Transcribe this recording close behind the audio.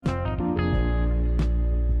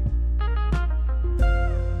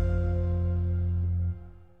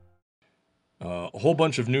whole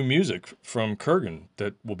bunch of new music from Kurgan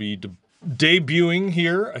that will be debuting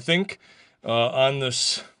here, I think, on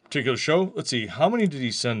this particular show. Let's see, how many did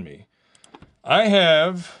he send me? I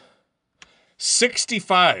have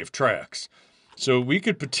 65 tracks. So we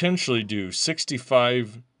could potentially do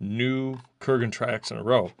 65 new Kurgan tracks in a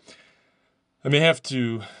row. I may have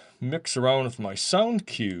to mix around with my sound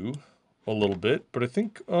cue a little bit, but I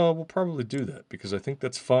think we'll probably do that because I think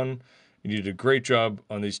that's fun. You did a great job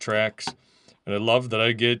on these tracks, and I love that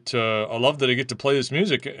I get to play this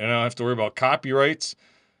music and I don't have to worry about copyrights,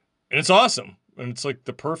 and it's awesome. And it's like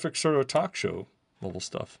the perfect sort of talk show level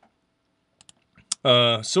stuff.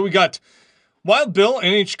 So we got Wild Bill,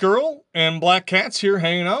 NH Girl, and Black Cats here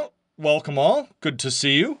hanging out. Welcome all. Good to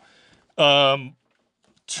see you.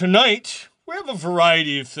 Tonight, we have a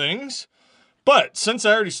variety of things. But since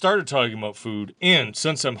I already started talking about food, and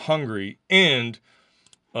since I'm hungry, and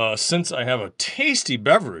since I have a tasty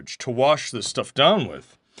beverage to wash this stuff down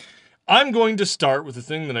with, I'm going to start with the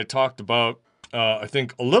thing that I talked about, I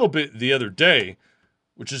think, a little bit the other day,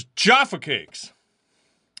 which is Jaffa Cakes.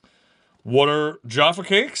 What are Jaffa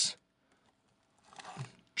Cakes?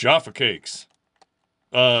 Jaffa Cakes.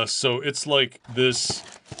 So it's like this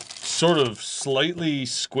sort of slightly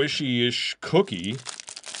squishy-ish cookie.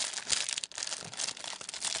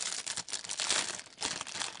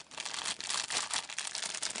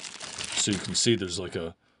 So you can see there's like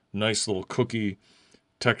a nice little cookie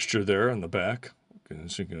texture there in the back.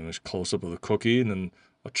 So you get a nice close-up of the cookie, and then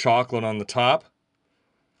a chocolate on the top.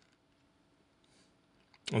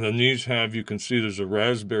 And then these have, you can see there's a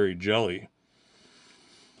raspberry jelly.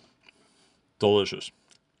 Delicious.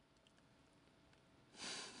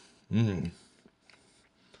 You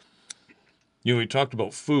know, we talked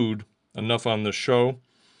about food enough on this show.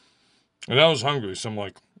 And I was hungry, so I'm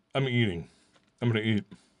like, I'm eating. I'm going to eat.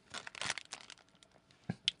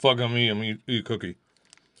 Fuck on me, I'm going to eat a cookie.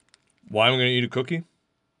 Why am I going to eat a cookie?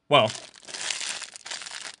 Well,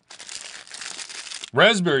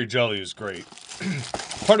 raspberry jelly is great.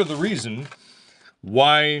 Part of the reason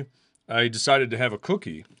why I decided to have a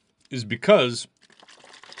cookie is because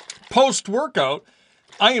post-workout,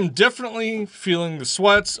 I am definitely feeling the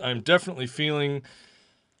sweats. I'm definitely feeling,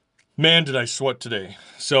 man, did I sweat today.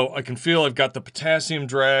 So I can feel I've got the potassium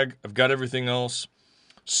drag. I've got everything else.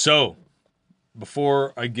 So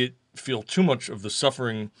before I feel too much of the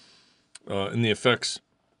suffering and the effects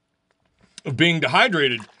of being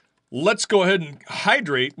dehydrated, let's go ahead and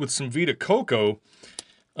hydrate with some Vita Coco.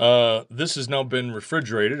 This has now been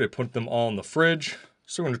refrigerated. I put them all in the fridge.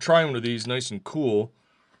 So I'm going to try one of these nice and cool.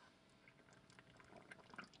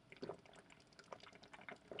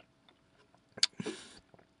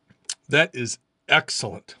 That is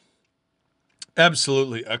excellent.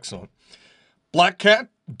 Absolutely excellent. Black Cat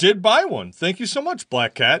did buy one. Thank you so much,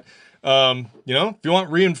 Black Cat. You know, if you want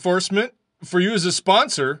reinforcement for you as a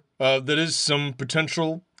sponsor, that is some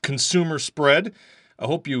potential consumer spread. I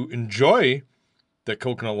hope you enjoy that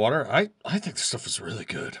coconut water. I think this stuff is really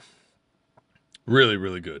good. Really,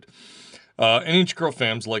 really good. And each girl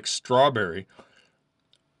fams like strawberry.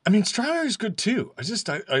 I mean, strawberry is good too.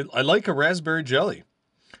 I like a raspberry jelly.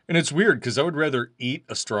 And it's weird because I would rather eat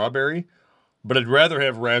a strawberry, but I'd rather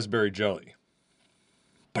have raspberry jelly.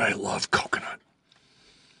 But I love coconut.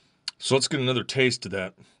 So let's get another taste of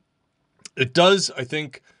that. It does, I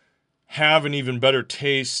think, have an even better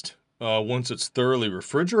taste once it's thoroughly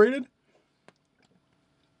refrigerated.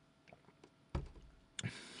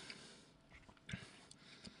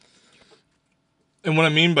 And what I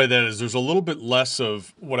mean by that is there's a little bit less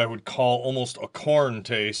of what I would call almost a corn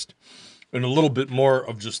taste and a little bit more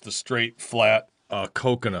of just the straight, flat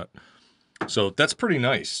coconut. So that's pretty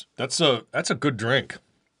nice. That's a good drink.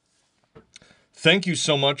 Thank you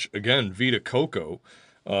so much, again, Vita Coco,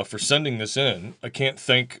 for sending this in. I can't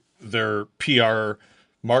thank their PR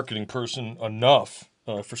marketing person enough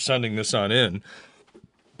for sending this on in.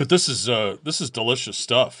 But this is delicious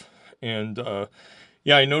stuff. And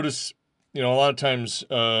yeah, I notice, you know, a lot of times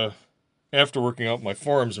after working out, my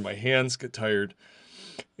forearms and my hands get tired.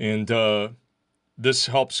 And this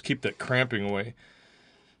helps keep that cramping away.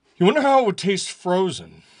 You wonder how it would taste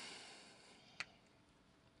frozen.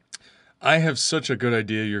 I have such a good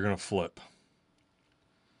idea you're going to flip.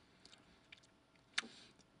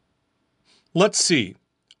 Let's see.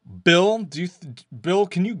 Bill, Bill,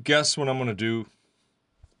 can you guess what I'm going to do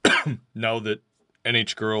now that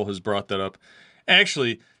NH Girl has brought that up?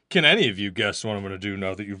 Actually, can any of you guess what I'm going to do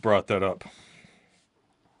now that you've brought that up?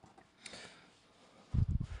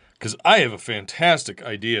 Because I have a fantastic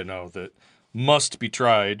idea now that must be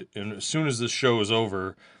tried, and as soon as this show is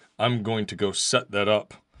over, I'm going to go set that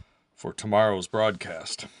up for tomorrow's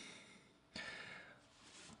broadcast.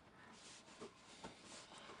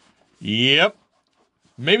 Yep.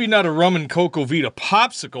 Maybe not a rum and cocoa Vita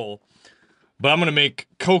popsicle, but I'm going to make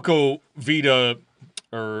cocoa Vita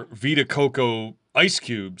or Vita cocoa ice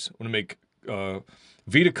cubes. I'm going to make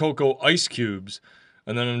Vita cocoa ice cubes,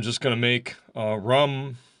 and then I'm just going to make a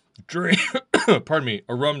rum drink. Pardon me,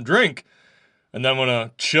 a rum drink, and then I'm going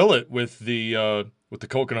to chill it with the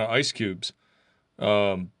coconut ice cubes.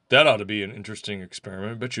 That ought to be an interesting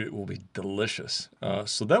experiment. I bet you it will be delicious.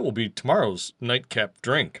 So that will be tomorrow's nightcap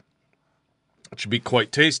drink. It should be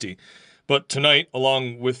quite tasty. But tonight,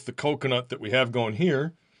 along with the coconut that we have going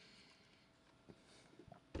here,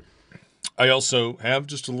 I also have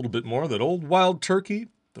just a little bit more of that old wild turkey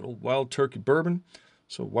bourbon.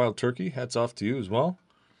 So Wild Turkey, hats off to you as well.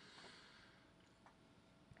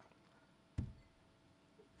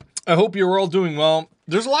 I hope you're all doing well.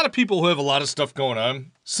 There's a lot of people who have a lot of stuff going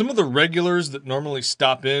on. Some of the regulars that normally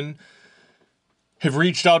stop in have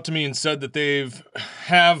reached out to me and said that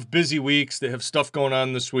have busy weeks. They have stuff going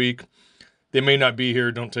on this week. They may not be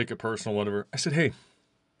here. Don't take it personal, whatever. I said, hey,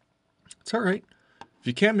 it's all right. If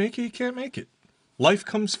you can't make it, you can't make it. Life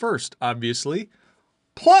comes first, obviously.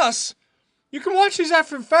 Plus, you can watch these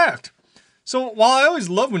after the fact. So while I always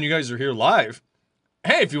love when you guys are here live,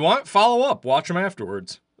 hey, if you want, follow up. Watch them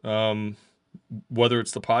afterwards. Whether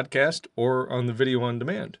it's the podcast or on the video on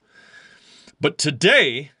demand. But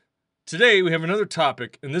today we have another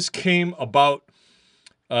topic, and this came about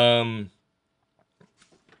like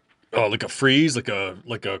a freeze, like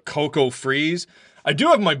a cocoa freeze. I do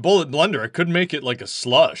have my bullet blender. I could make it like a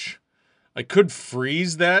slush. I could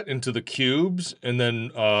freeze that into the cubes and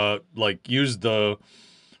then like use the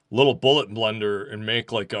little bullet blender and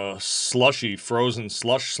make like a slushy frozen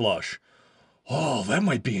slush. Oh, that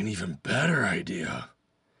might be an even better idea.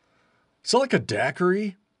 It's like a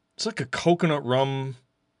daiquiri. It's like a coconut rum.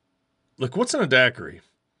 Like, what's in a daiquiri?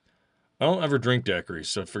 I don't ever drink daiquiris,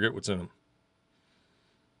 so I forget what's in them.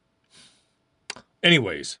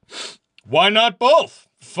 Anyways, why not both?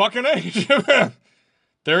 Fucking A.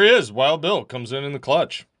 There he is. Wild Bill comes in the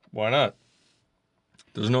clutch. Why not?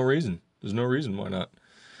 There's no reason. There's no reason why not.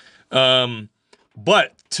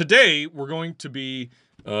 But today we're going to be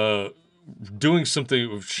doing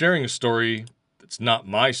something, sharing a story that's not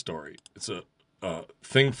my story. It's a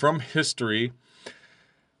thing from history.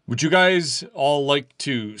 Would you guys all like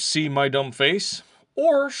to see my dumb face?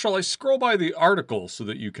 Or shall I scroll by the article so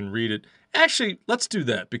that you can read it? Actually, let's do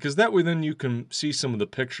that, because that way then you can see some of the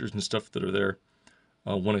pictures and stuff that are there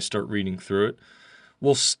when I start reading through it.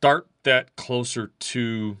 We'll start that closer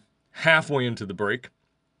to halfway into the break,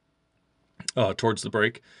 towards the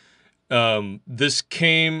break. This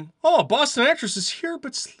came, Boston Actress is here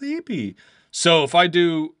but sleepy. So if I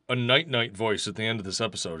do a night voice at the end of this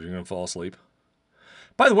episode, you're going to fall asleep.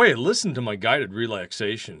 By the way, I listened to my guided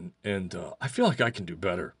relaxation, and I feel like I can do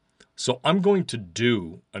better. So I'm going to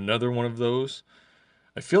do another one of those.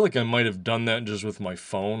 I feel like I might have done that just with my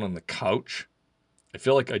phone on the couch. I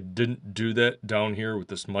feel like I didn't do that down here with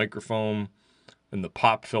this microphone and the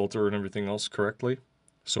pop filter and everything else correctly.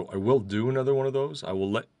 So I will do another one of those. I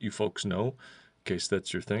will let you folks know in case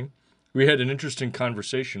that's your thing. We had an interesting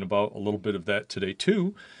conversation about a little bit of that today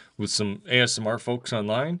too with some ASMR folks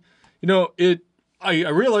online. You know, I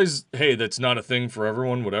realize, hey, that's not a thing for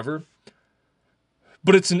everyone, whatever.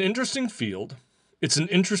 But it's an interesting field. It's an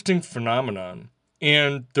interesting phenomenon.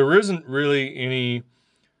 And there isn't really any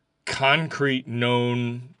concrete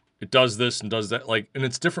known, it does this and does that, and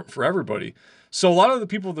it's different for everybody. So a lot of the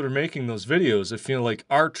people that are making those videos, I feel like,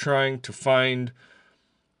 are trying to find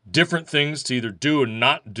different things to either do and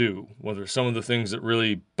not do, whether some of the things that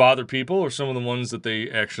really bother people or some of the ones that they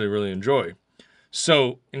actually really enjoy.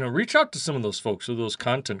 So, reach out to some of those folks or those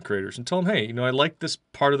content creators and tell them, hey, I like this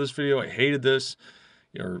part of this video. I hated this.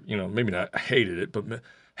 Or, maybe not I hated it, but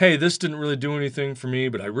hey, this didn't really do anything for me,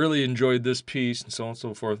 but I really enjoyed this piece, and so on and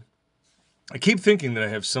so forth. I keep thinking that I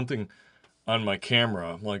have something on my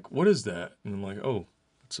camera. I'm like, what is that? And I'm like, oh,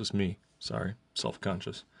 it's just me. Sorry,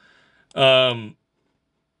 self-conscious. But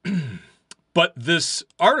this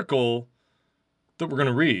article that we're going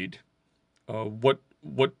to read, what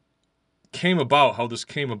came about, how this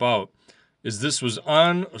came about, is this was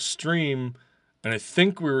on a stream, and I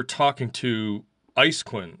think we were talking to Ice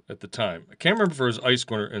Quinn at the time. I can't remember if it was Ice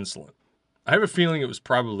Quinn or Insolent. I have a feeling it was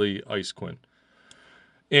probably Ice Quinn.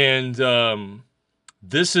 And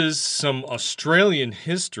this is some Australian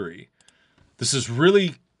history. This is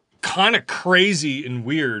really kind of crazy and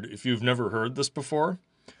weird if you've never heard this before.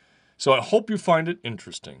 So I hope you find it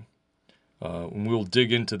interesting. And we'll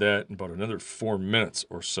dig into that in about another 4 minutes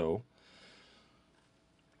or so.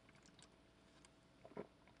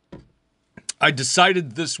 I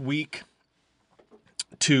decided this week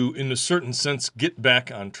to, in a certain sense, get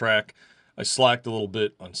back on track. I slacked a little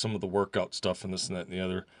bit on some of the workout stuff and this and that and the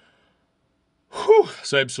other. Whew,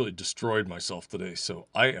 so I absolutely destroyed myself today. So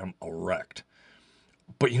I am wrecked.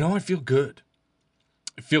 But I feel good.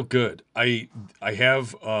 I feel good. I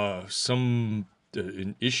have an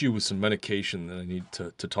issue with some medication that I need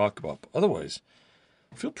to talk about. But otherwise,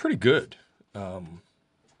 I feel pretty good.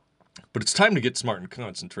 But it's time to get smart and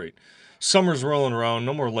concentrate. Summer's rolling around.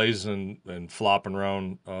 No more lazing and flopping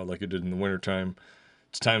around like I did in the wintertime.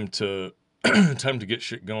 It's time to get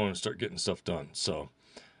shit going and start getting stuff done. So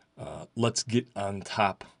let's get on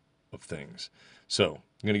top of things. So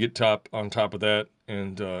I'm going to get on top of that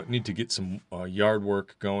and need to get some yard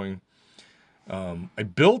work going. I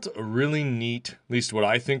built a really neat, at least what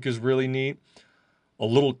I think is really neat, a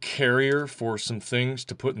little carrier for some things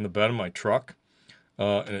to put in the bed of my truck.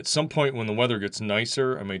 And at some point when the weather gets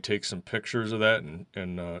nicer, I may take some pictures of that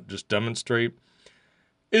and just demonstrate.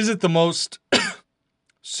 Is it the most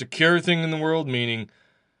secure thing in the world? Meaning,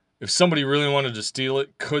 if somebody really wanted to steal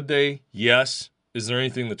it, could they? Yes. Is there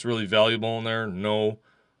anything that's really valuable in there? No.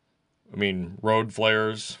 I mean, road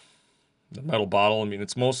flares, the metal bottle. I mean,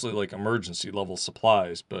 it's mostly like emergency level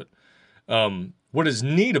supplies. But what is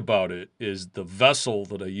neat about it is the vessel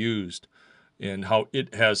that I used and how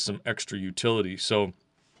it has some extra utility. So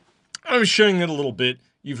I was sharing it a little bit.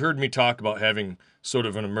 You've heard me talk about having sort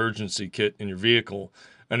of an emergency kit in your vehicle,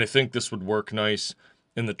 and I think this would work nice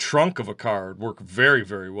in the trunk of a car. It'd work very,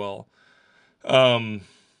 very well. But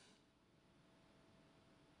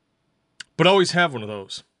always have one of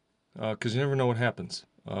those because you never know what happens.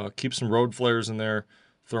 Keep some road flares in there,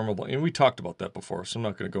 thermal. And we talked about that before, so I'm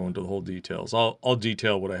not going to go into the whole details. I'll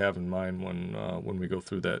detail what I have in mind when we go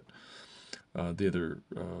through that at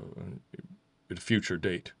a future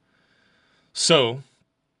date. So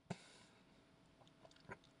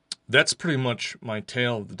that's pretty much my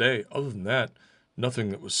tale of the day. Other than that, nothing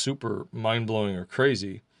that was super mind-blowing or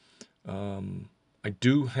crazy. I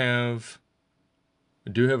do have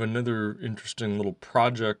another interesting little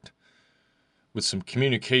project with some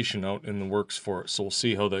communication out in the works for it, so we'll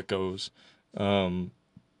see how that goes. But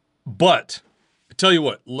I tell you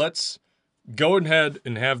what, let's go ahead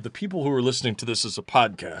and have the people who are listening to this as a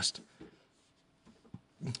podcast.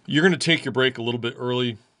 You're going to take your break a little bit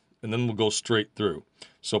early, and then we'll go straight through.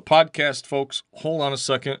 So podcast folks, hold on a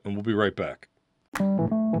second, and we'll be right back.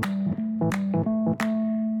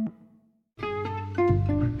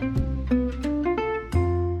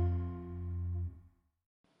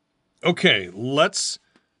 Okay, let's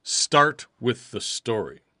start with the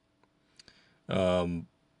story.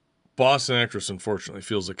 Boston actress, unfortunately,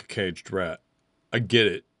 feels like a caged rat. I get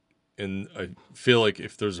it. And I feel like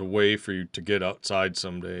if there's a way for you to get outside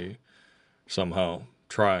someday, somehow,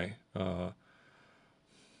 try.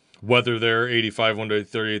 Weather there, 85 one day,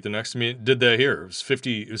 38 the next. I mean, it did that here. It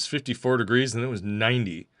was 54 degrees, and then it was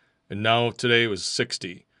 90. And now today it was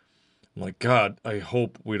 60. I'm like, God, I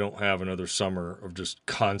hope we don't have another summer of just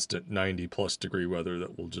constant 90-plus degree weather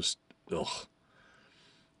that will just, ugh.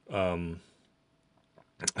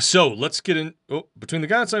 So let's get in. Between the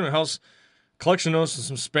guy outside my house, collection notes and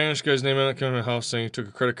some Spanish guy's name on my house saying he took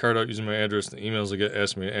a credit card out using my address. The emails I get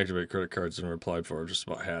asked me to activate credit cards and I replied for. I just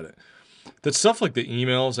about had it. That stuff like the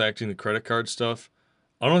emails acting the credit card stuff,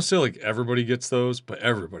 I don't want to say like everybody gets those, but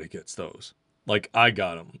everybody gets those. Like I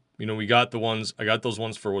got them. We got the ones, I got those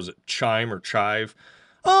ones for, was it Chime or Chive?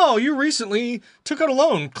 Oh, you recently took out a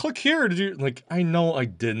loan. Click here to do, like, I know I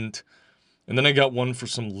didn't. And then I got one for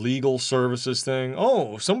some legal services thing.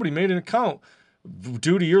 Oh, somebody made an account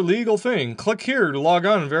due to your legal thing. Click here to log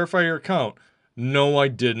on and verify your account. No, I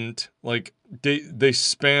didn't. Like, they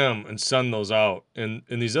spam and send those out. And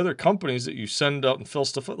these other companies that you send out and fill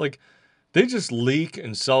stuff out, like, they just leak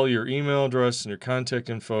and sell your email address and your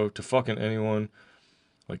contact info to fucking anyone.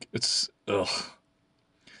 Like, it's, ugh.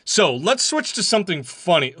 So, let's switch to something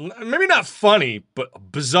funny. Maybe not funny,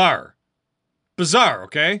 but bizarre. Bizarre,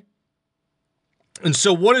 okay? And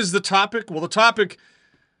so what is the topic? Well, the topic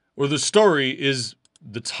or the story is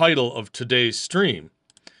the title of today's stream.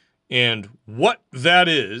 And what that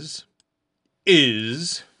is,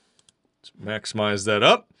 let's maximize that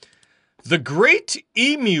up, the Great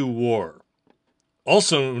Emu War,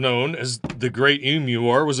 also known as the Great Emu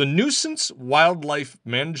War, was a nuisance wildlife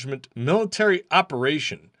management military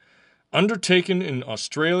operation undertaken in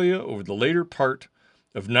Australia over the later part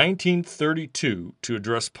of 1932 to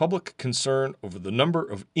address public concern over the number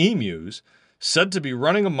of emus said to be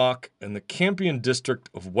running amok in the Campion district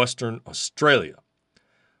of Western Australia.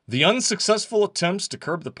 The unsuccessful attempts to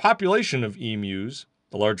curb the population of emus,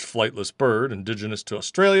 the large flightless bird indigenous to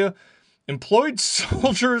Australia, employed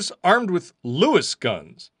soldiers armed with Lewis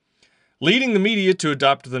guns, leading the media to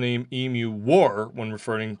adopt the name Emu War when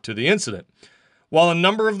referring to the incident. While a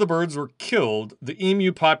number of the birds were killed, the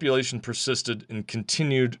emu population persisted and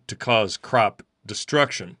continued to cause crop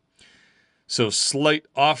destruction. So, slight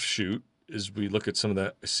offshoot as we look at some of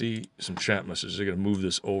that. I see some chat messages. I got to move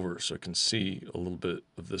this over so I can see a little bit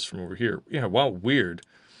of this from over here. Yeah, wow, weird.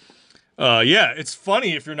 Yeah, it's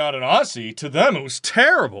funny if you're not an Aussie. To them, it was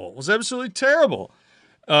terrible. It was absolutely terrible.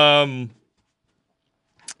 Boston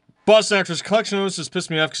Actress Collection Notices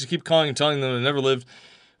pissed me off because you keep calling and telling them I never lived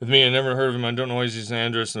with me. I never heard of him. I don't know why he's using an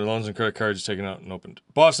address, and their loans and credit cards taken out and opened.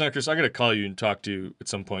 Boston Actress, I got to call you and talk to you at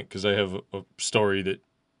some point because I have a story that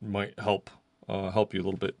might help you a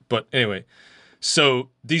little bit. But anyway, so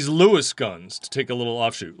these Lewis guns, to take a little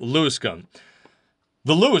offshoot, Lewis gun.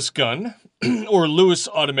 The Lewis gun, or Lewis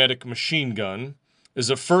automatic machine gun, is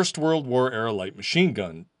a First World War era light machine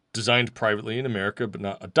gun. Designed privately in America but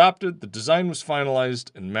not adopted, the design was finalized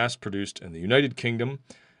and mass-produced in the United Kingdom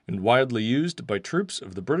and widely used by troops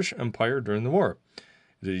of the British Empire during the war.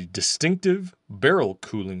 It had a distinctive barrel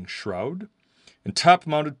cooling shroud and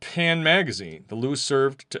top-mounted pan magazine. The Lewis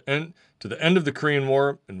served to the end of the Korean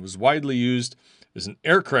War and was widely used as an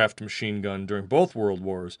aircraft machine gun during both world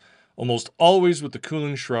wars, almost always with the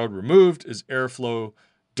cooling shroud removed as airflow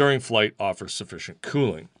during flight offers sufficient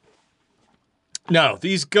cooling. Now,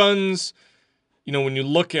 these guns, you know, when you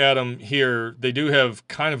look at them here, they do have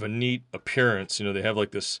kind of a neat appearance. You know, they have like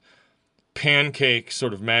this pancake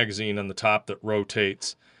sort of magazine on the top that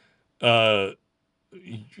rotates.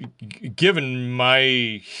 Given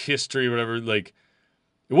my history or whatever, like,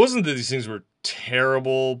 it wasn't that these things were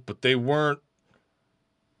terrible, but they weren't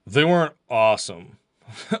awesome.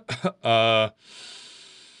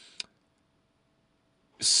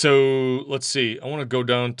 So let's see. I want to go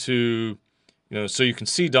down to, you know, so you can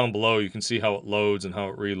see down below, you can see how it loads and how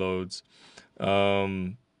it reloads.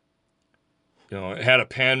 You know, it had a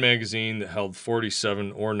pan magazine that held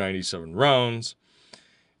 47 or 97 rounds.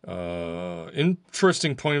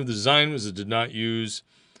 Interesting point of the design was it did not use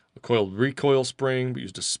a coiled recoil spring, but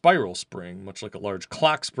used a spiral spring, much like a large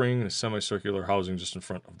clock spring and a semicircular housing just in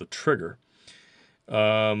front of the trigger.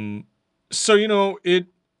 So, you know, it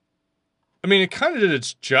kind of did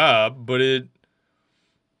its job, but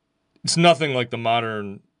it's nothing like the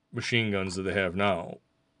modern machine guns that they have now.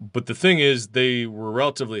 But the thing is, they were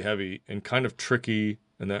relatively heavy and kind of tricky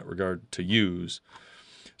in that regard to use.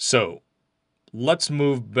 So let's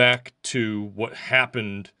move back to what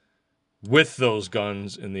happened with those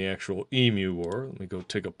guns in the actual Emu War. Let me go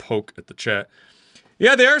take a poke at the chat.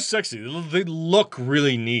 Yeah, they are sexy. They look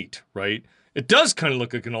really neat, right? It does kind of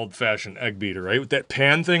look like an old-fashioned egg beater, right? With that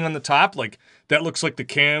pan thing on the top, like that looks like the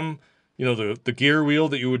cam, you know, the gear wheel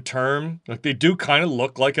that you would turn. Like they do kind of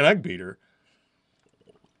look like an egg beater.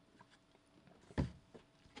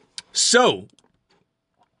 So,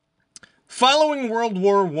 following World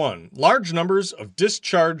War I, large numbers of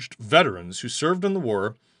discharged veterans who served in the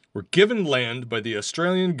war were given land by the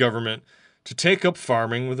Australian government to take up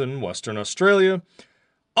farming within Western Australia,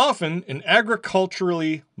 often in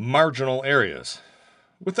agriculturally marginal areas.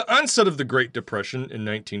 With the onset of the Great Depression in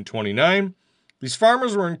 1929, these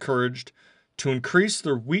farmers were encouraged to increase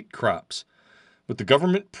their wheat crops, with the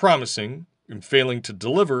government promising and failing to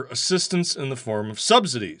deliver assistance in the form of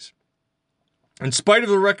subsidies. In spite of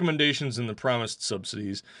the recommendations and the promised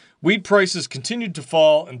subsidies, wheat prices continued to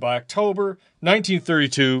fall, and by October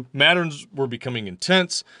 1932, matters were becoming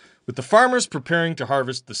intense, with the farmers preparing to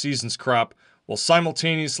harvest the season's crop while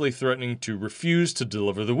simultaneously threatening to refuse to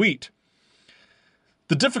deliver the wheat.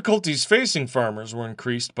 The difficulties facing farmers were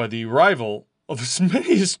increased by the arrival of as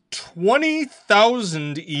many as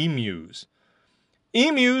 20,000 emus.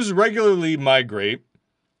 Emus regularly migrate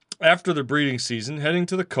after the breeding season, heading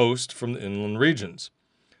to the coast from the inland regions.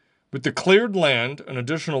 With the cleared land and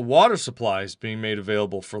additional water supplies being made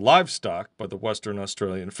available for livestock by the Western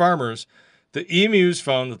Australian farmers, the emus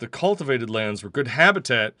found that the cultivated lands were good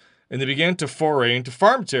habitat, and they began to foray into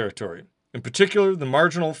farm territory, in particular the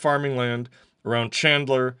marginal farming land around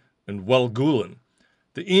Chandler and Welgoolan.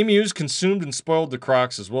 The emus consumed and spoiled the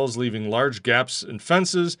crops, as well as leaving large gaps in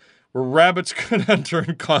fences where rabbits could enter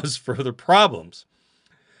and cause further problems.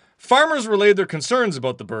 Farmers relayed their concerns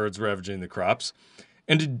about the birds ravaging the crops,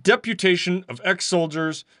 and a deputation of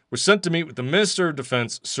ex-soldiers was sent to meet with the Minister of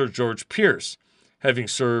Defense, Sir George Pearce. Having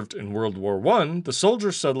served in World War I, the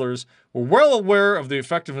soldier settlers were well aware of the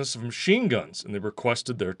effectiveness of machine guns, and they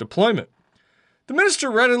requested their deployment. The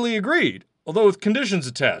minister readily agreed, although with conditions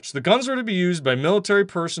attached. The guns were to be used by military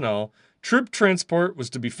personnel, troop transport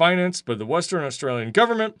was to be financed by the Western Australian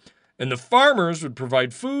government, and the farmers would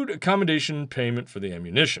provide food, accommodation, and payment for the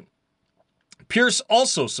ammunition. Pierce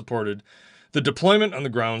also supported the deployment on the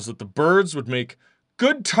grounds that the birds would make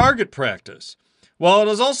good target practice. While it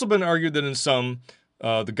has also been argued that in some,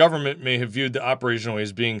 the government may have viewed the operation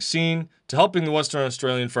as being seen to helping the Western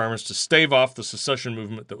Australian farmers to stave off the secession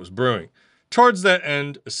movement that was brewing. Towards that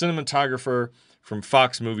end, a cinematographer from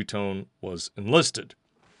Fox Movietone was enlisted.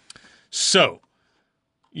 So,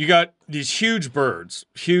 you got these huge birds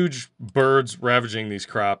ravaging these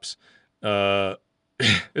crops.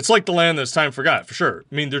 It's like the land that's time forgot, for sure.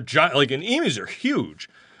 I mean, they're giant, and emus are huge.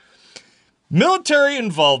 Military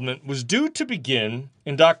involvement was due to begin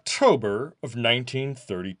in October of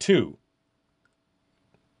 1932.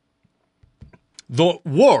 The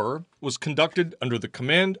war was conducted under the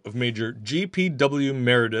command of Major G.P.W.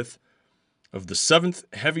 Meredith of the 7th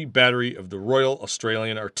Heavy Battery of the Royal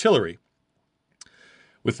Australian Artillery,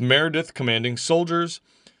 with Meredith commanding soldiers,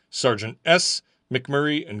 Sergeant S.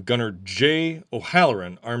 McMurray and Gunner J.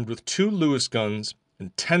 O'Halloran, armed with 2 Lewis guns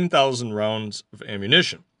and 10,000 rounds of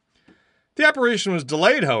ammunition. The operation was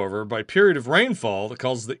delayed, however, by a period of rainfall that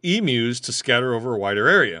caused the emus to scatter over a wider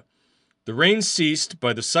area. The rain ceased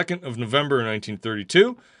by the 2nd of November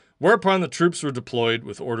 1932, whereupon the troops were deployed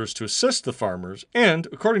with orders to assist the farmers and,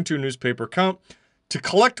 according to a newspaper account, to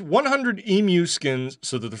collect 100 emu skins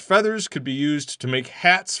so that the feathers could be used to make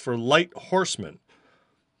hats for light horsemen.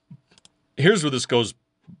 Here's where this goes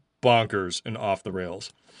bonkers and off the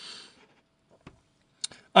rails.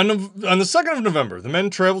 On the 2nd of November, the men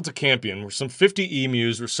traveled to Campion, where some 50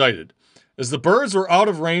 emus were sighted. As the birds were out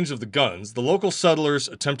of range of the guns, the local settlers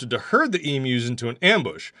attempted to herd the emus into an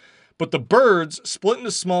ambush, but the birds split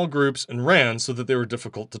into small groups and ran so that they were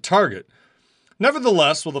difficult to target.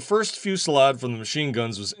 Nevertheless, while the first fusillade from the machine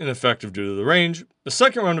guns was ineffective due to the range, the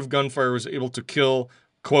second round of gunfire was able to kill,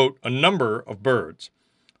 quote, a number of birds.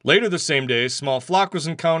 Later the same day, a small flock was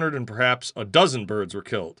encountered and perhaps a dozen birds were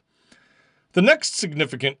killed. The next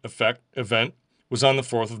significant event was on the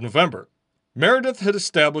 4th of November. Meredith had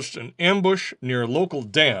established an ambush near a local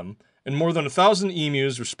dam, and more than 1,000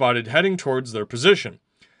 emus were spotted heading towards their position.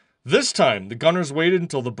 This time, the gunners waited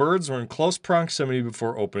until the birds were in close proximity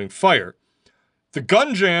before opening fire. The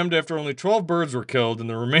gun jammed after only 12 birds were killed, and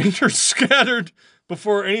the remainder scattered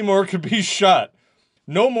before any more could be shot.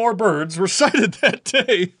 No more birds were sighted that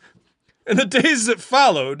day. In the days that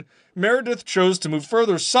followed, Meredith chose to move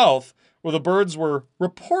further south, where the birds were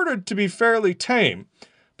reported to be fairly tame.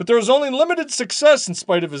 But there was only limited success in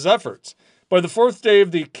spite of his efforts. By the 4th day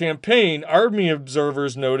of the campaign, Army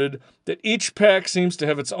observers noted that each pack seems to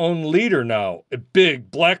have its own leader now, a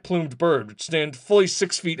big, black-plumed bird which stands fully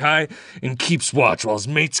 6 feet high and keeps watch while his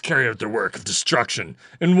mates carry out their work of destruction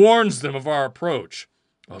and warns them of our approach.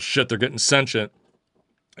 Oh shit, they're getting sentient.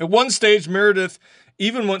 At one stage, Meredith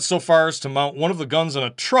even went so far as to mount one of the guns on a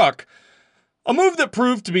truck, a move that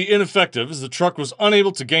proved to be ineffective as the truck was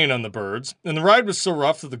unable to gain on the birds, and the ride was so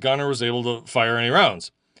rough that the gunner was able to fire any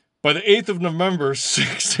rounds. By the 8th of November,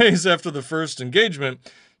 6 days after the first engagement,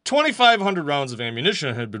 2,500 rounds of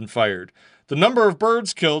ammunition had been fired. The number of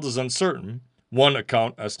birds killed is uncertain. One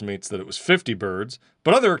account estimates that it was 50 birds,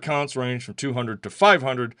 but other accounts range from 200 to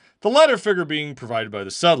 500, the latter figure being provided by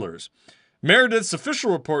the settlers. Meredith's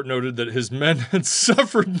official report noted that his men had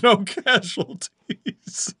suffered no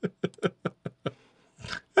casualties.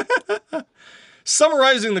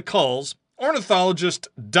 Summarizing the calls, ornithologist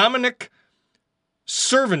Dominic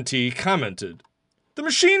Cervanty commented, "The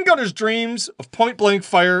machine gunner's dreams of point-blank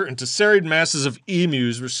fire into serried masses of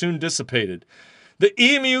emus were soon dissipated. The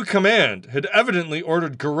emu command had evidently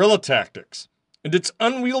ordered guerrilla tactics, and its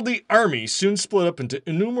unwieldy army soon split up into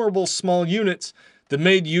innumerable small units that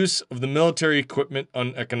made use of the military equipment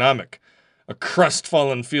uneconomic. A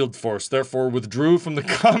crestfallen field force therefore withdrew from the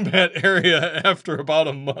combat area after about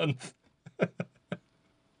a month."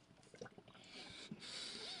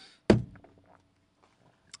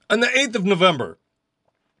 On the 8th of November,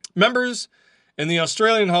 members in the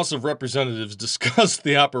Australian House of Representatives discussed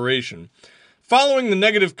the operation. Following the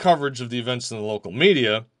negative coverage of the events in the local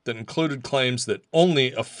media that included claims that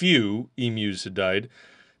only a few emus had died,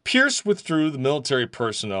 Pierce withdrew the military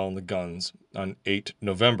personnel and the guns on 8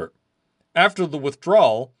 November. After the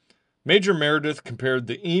withdrawal, Major Meredith compared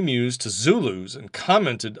the emus to Zulus and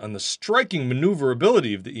commented on the striking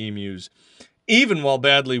maneuverability of the emus, even while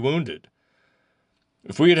badly wounded.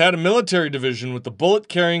 "If we had had a military division with the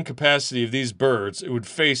bullet-carrying capacity of these birds, it would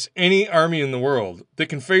face any army in the world. They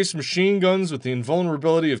can face machine guns with the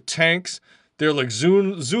invulnerability of tanks. They're like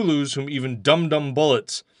Zulus whom even dum-dum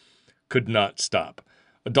bullets could not stop."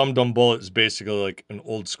 A dum-dum bullet is basically like an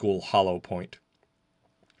old-school hollow point.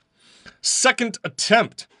 Second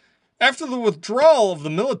attempt. After the withdrawal of the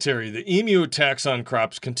military, the emu attacks on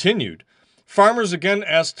crops continued. Farmers again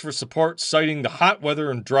asked for support, citing the hot weather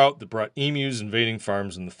and drought that brought emus invading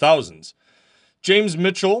farms in the thousands. James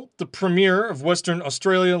Mitchell, the Premier of Western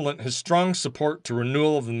Australia, lent his strong support to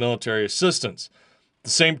renewal of the military assistance. At the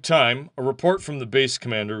same time, a report from the base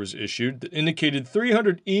commander was issued that indicated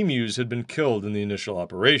 300 emus had been killed in the initial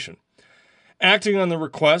operation. Acting on the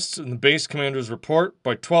requests in the base commander's report,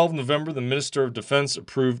 by 12 November, the Minister of Defense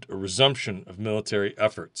approved a resumption of military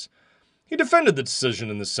efforts. He defended the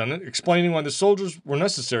decision in the Senate, explaining why the soldiers were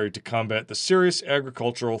necessary to combat the serious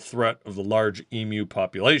agricultural threat of the large emu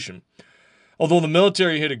population. Although the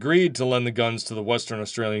military had agreed to lend the guns to the Western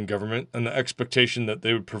Australian government and the expectation that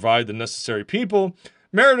they would provide the necessary people,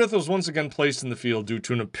 Meredith was once again placed in the field due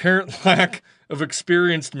to an apparent lack of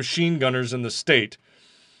experienced machine gunners in the state.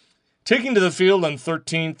 Taking to the field on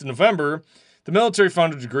 13th November, the military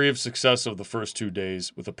found a degree of success over the first 2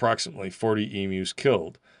 days, with approximately 40 emus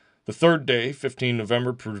killed. The third day, 15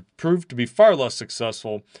 November, proved to be far less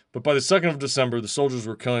successful, but by the 2nd of December, the soldiers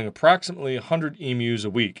were killing approximately 100 emus a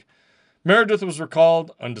week. Meredith was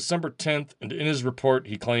recalled on December 10th, and in his report,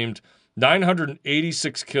 he claimed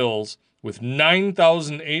 986 kills with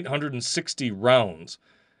 9,860 rounds,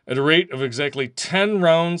 at a rate of exactly 10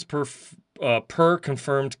 rounds per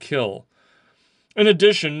confirmed kill. In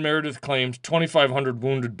addition, Meredith claimed 2,500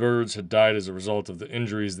 wounded birds had died as a result of the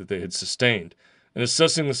injuries that they had sustained. In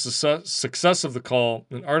assessing the success of the call,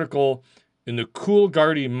 an article in the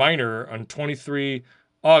Coolgardie Miner on 23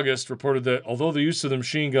 August reported that although the use of the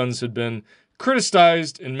machine guns had been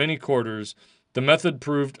criticized in many quarters, the method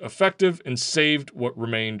proved effective and saved what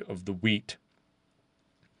remained of the wheat.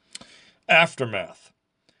 Aftermath.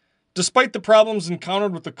 Despite the problems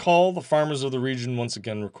encountered with the call, the farmers of the region once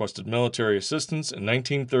again requested military assistance in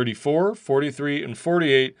 1934, 43, and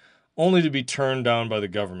 48, only to be turned down by the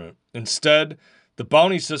government. Instead, the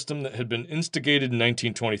bounty system that had been instigated in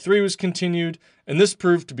 1923 was continued, and this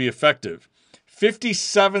proved to be effective.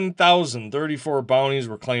 57,034 bounties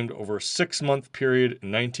were claimed over a 6-month period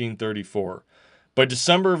in 1934. By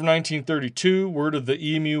December of 1932, word of the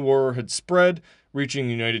Emu War had spread, reaching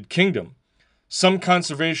the United Kingdom. Some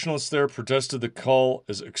conservationists there protested the call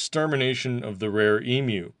as extermination of the rare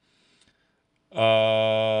emu.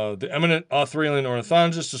 The eminent Australian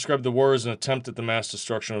ornithologist described the war as an attempt at the mass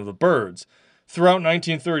destruction of the birds. Throughout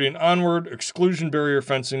 1930 and onward, exclusion barrier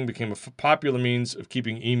fencing became a popular means of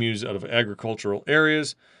keeping emus out of agricultural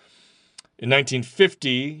areas. In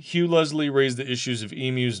 1950, Hugh Leslie raised the issues of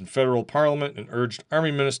emus in federal parliament and urged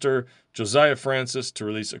Army Minister Josiah Francis to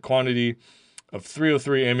release a quantity of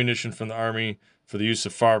 .303 ammunition from the Army for the use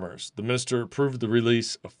of farmers. The minister approved the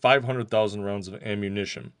release of 500,000 rounds of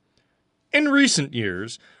ammunition. In recent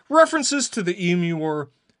years, references to the Emu War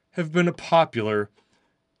have been a popular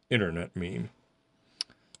internet meme.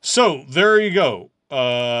 So, there you go.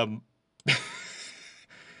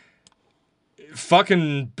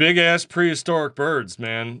 Fucking big-ass prehistoric birds,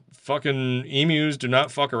 man. Fucking emus do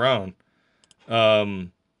not fuck around.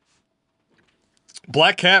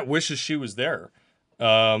 Black Cat wishes she was there.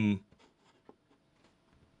 This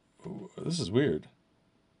is weird.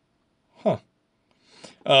 Huh.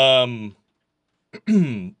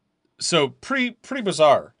 So, pretty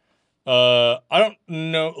bizarre. I don't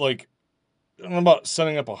know, like, I don't know about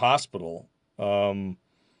setting up a hospital. But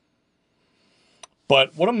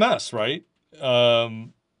what a mess, right?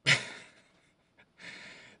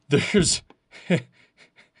 There's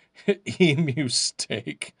emu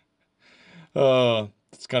steak.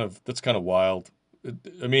 That's kind of wild.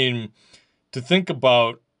 I mean, to think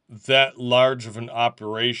about that large of an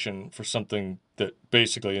operation for something that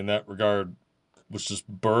basically in that regard was just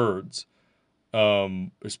birds,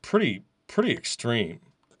 is pretty extreme.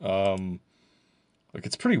 Like,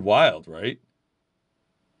 it's pretty wild, right?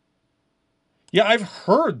 Yeah, I've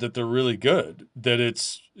heard that they're really good. That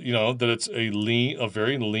it's, that it's a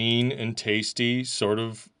very lean and tasty sort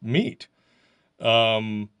of meat.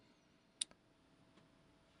 So,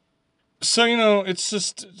 it's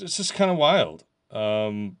just kind of wild.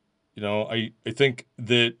 I think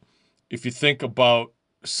that if you think about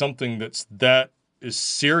something that is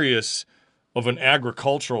serious of an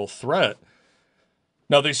agricultural threat.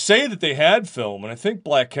 Now, they say that they had film, and I think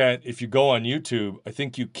Black Cat, if you go on YouTube, I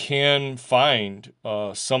think you can find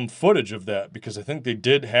some footage of that, because I think they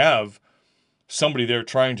did have somebody there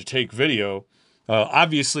trying to take video.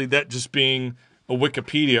 Obviously, that just being a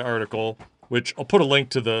Wikipedia article, which I'll put a link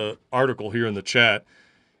to the article here in the chat.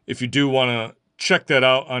 If you do want to check that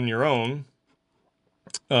out on your own,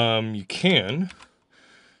 you can.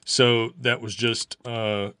 So that was just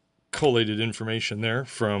collated information there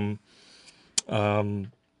from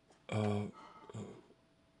from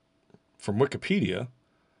Wikipedia.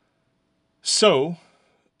 So,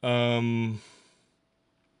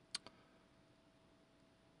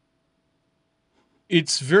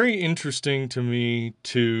 it's very interesting to me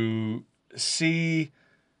to see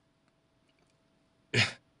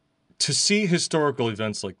historical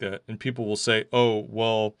events like that, and people will say, "Oh,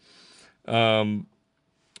 well, why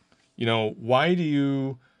do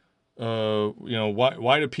you,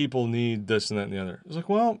 why do people need this and that and the other?" It's like,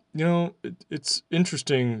 well, it's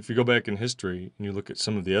interesting if you go back in history and you look at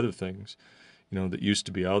some of the other things, that used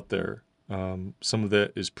to be out there. Some of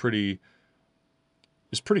that is pretty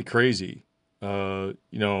crazy. I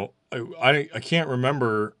can't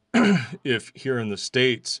remember if here in the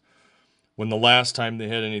States, when the last time they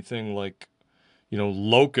had anything like,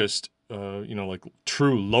 locust, like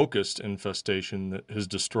true locust infestation that has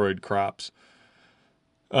destroyed crops.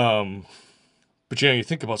 But you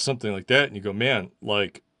think about something like that and you go, man,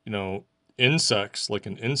 like, insects, like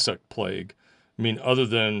an insect plague. I mean, other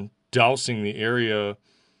than dousing the area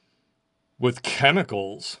with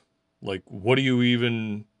chemicals, like what do you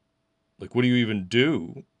even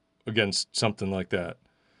do against something like that?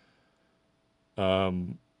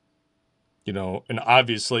 And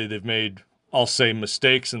obviously they've made, I'll say,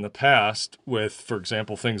 mistakes in the past with, for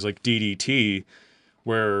example, things like DDT,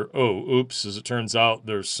 where, oops, as it turns out,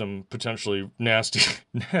 there's some potentially nasty,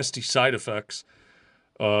 nasty side effects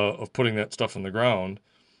of putting that stuff in the ground.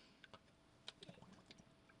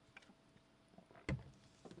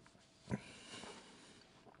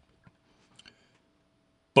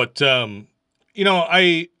 But,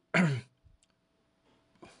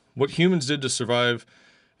 what humans did to survive,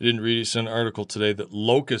 I didn't read an article today that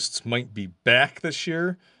locusts might be back this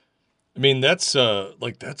year. I mean, that's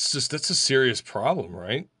that's a serious problem,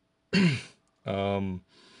 right? Like I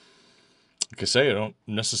say, I don't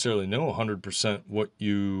necessarily know 100% what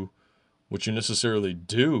you necessarily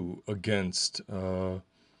do against, something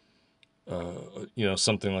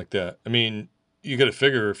like that. I mean, you got to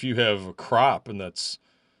figure if you have a crop and that's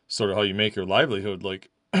sort of how you make your livelihood, like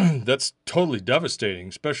that's totally devastating,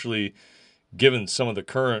 especially given some of the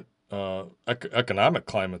current economic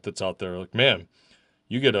climate that's out there. Like, man,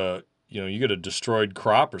 you get a destroyed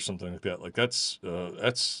crop or something like that. Like that's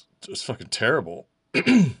just fucking terrible.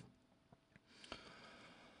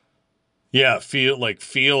 Yeah,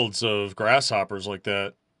 fields of grasshoppers like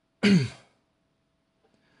that.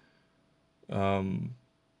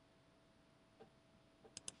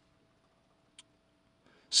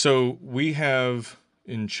 So we have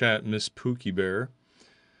in chat Miss Pookie Bear,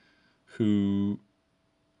 who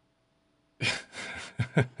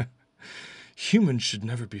humans should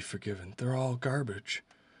never be forgiven. They're all garbage.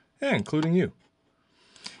 Yeah, including you.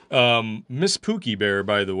 Miss Pookie Bear,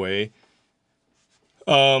 by the way.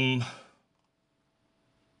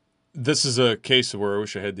 This is a case where I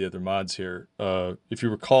wish I had the other mods here. If you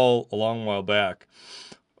recall a long while back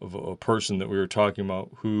of a person that we were talking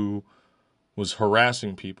about who was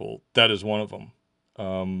harassing people, that is one of them.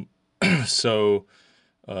 So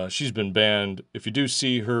she's been banned. If you do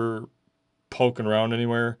see her poking around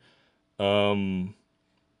anywhere, be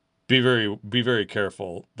very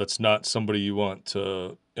careful. That's not somebody you want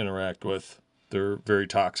to interact with. They're very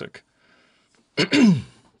toxic.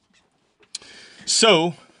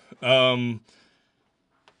 So,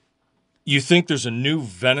 you think there's a new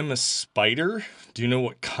venomous spider? Do you know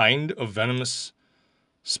what kind of venomous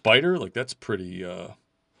spider? Like that's pretty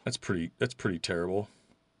terrible.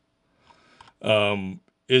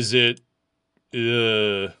 Is it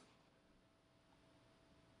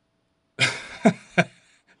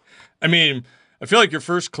I mean, I feel like your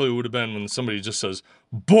first clue would have been when somebody just says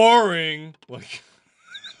boring, like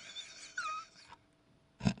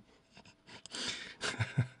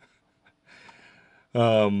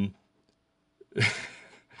but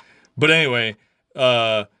anyway,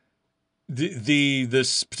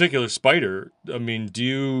 this particular spider, I mean, do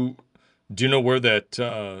you know where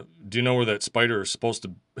that spider is supposed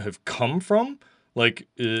to have come from? Like,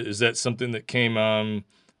 is that something that came on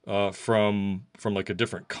from like a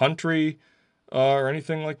different country or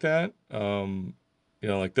anything like that?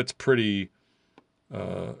 Like that's pretty.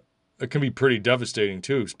 It can be pretty devastating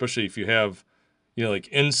too, especially if you have, like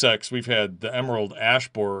insects. We've had the emerald ash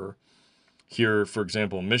borer here, for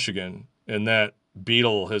example, in Michigan, and that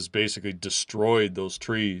beetle has basically destroyed those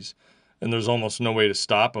trees. And there's almost no way to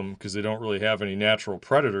stop them because they don't really have any natural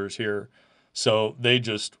predators here. So they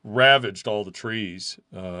just ravaged all the trees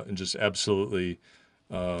and just absolutely,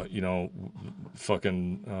 just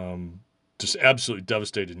absolutely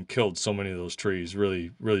devastated and killed so many of those trees.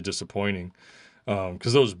 Really, really disappointing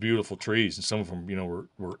because those beautiful trees, and some of them,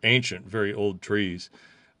 were ancient, very old trees.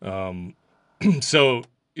 So,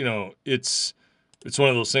 you know, it's one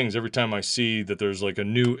of those things. Every time I see that there's like a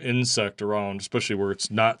new insect around, especially where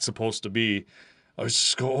it's not supposed to be, I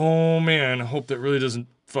just go, oh man, I hope that really doesn't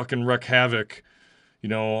fucking wreak havoc, you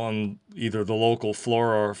know, on either the local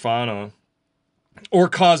flora or fauna, or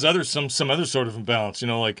cause some other sort of imbalance. You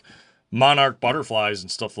know, like monarch butterflies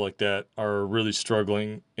and stuff like that are really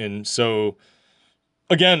struggling. And so,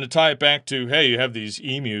 again, to tie it back to, hey, you have these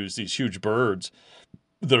emus, these huge birds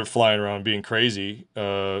that are flying around being crazy,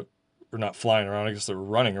 or not flying around, I guess they're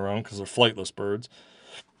running around because they're flightless birds.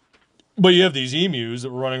 But you have these emus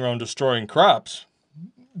that were running around destroying crops.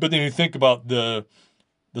 But then you think about the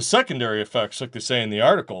secondary effects, like they say in the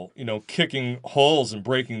article, you know, kicking holes and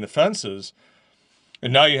breaking the fences.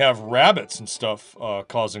 And now you have rabbits and stuff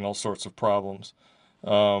causing all sorts of problems.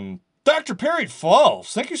 Dr. Perry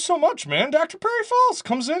Falls, thank you so much, man. Dr. Perry Falls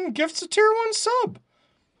comes in and gifts a tier 1 sub.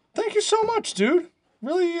 Thank you so much, dude.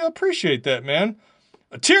 Really appreciate that, man.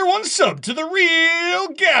 A tier 1 sub to the real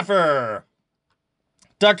gaffer.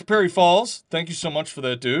 Dr. Perry Falls, thank you so much for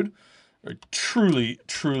that, dude. I truly,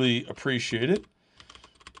 truly appreciate it.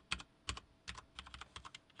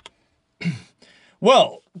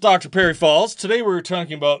 Well, Dr. Perry Falls, today we were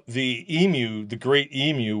talking about the Great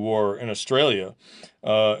Emu War in Australia,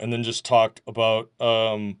 and then just talked about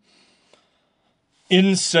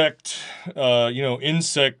insect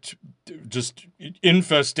just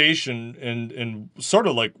infestation and sort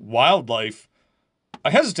of like wildlife.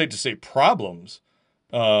 I hesitate to say problems.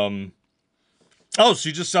 So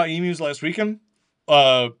you just saw emus last weekend?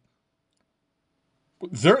 They're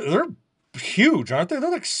huge, aren't they?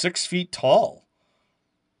 They're like 6 feet tall.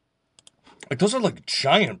 Like, those are like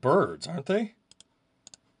giant birds, aren't they?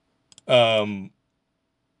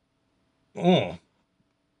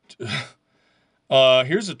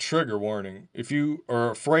 Here's a trigger warning. If you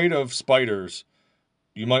are afraid of spiders,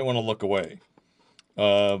 you might want to look away.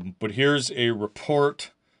 But here's a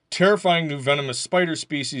report. Terrifying new venomous spider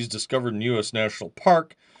species discovered in U.S. National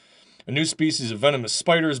Park. A new species of venomous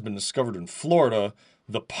spider has been discovered in Florida.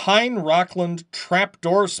 The pine rockland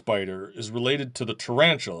trapdoor spider is related to the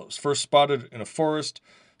tarantula. It was first spotted in a forest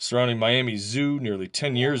surrounding Miami Zoo nearly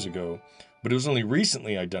 10 years ago, but it was only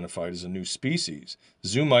recently identified as a new species.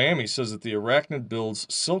 Zoo Miami says that the arachnid builds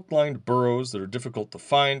silk-lined burrows that are difficult to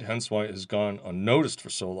find, hence why it has gone unnoticed for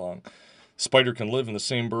so long. The spider can live in the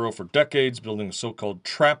same burrow for decades, building a so-called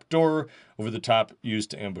trapdoor over the top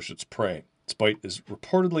used to ambush its prey. Its bite is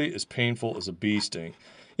reportedly as painful as a bee sting.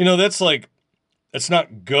 You know, that's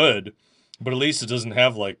not good, but at least it doesn't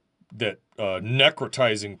have like that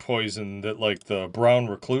necrotizing poison that like the brown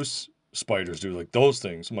recluse spiders do. Like those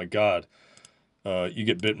things, oh my God, you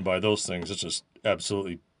get bitten by those things. It's just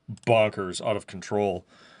absolutely bonkers, out of control.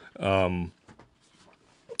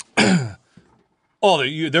 Oh,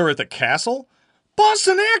 they were at the castle?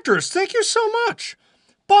 Boston Actress, thank you so much.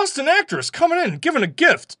 Boston Actress coming in, giving a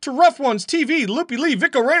gift to Rough Ones TV, Loopy Lee,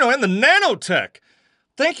 Vic Oreno, and the Nanotech.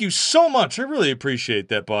 Thank you so much. I really appreciate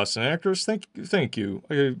that, Boston Actress. Thank you.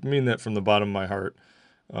 I mean that from the bottom of my heart.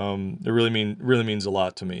 It really means a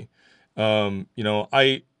lot to me. You know,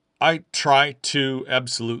 I try to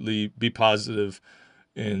absolutely be positive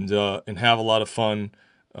and have a lot of fun.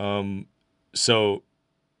 So,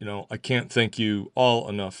 you know, I can't thank you all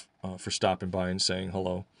enough for stopping by and saying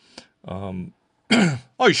hello.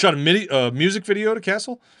 Oh, you shot a music video to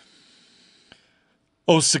Castle?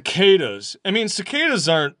 Oh, cicadas. I mean, cicadas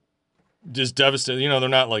aren't just devastating. You know, they're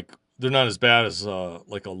not as bad as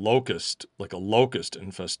like a locust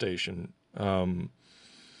infestation. But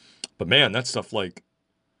man, that stuff, like,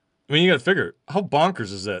 I mean, you got to figure, how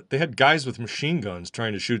bonkers is that? They had guys with machine guns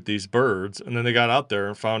trying to shoot these birds, and then they got out there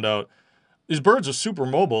and found out these birds are super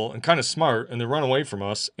mobile and kind of smart, and they run away from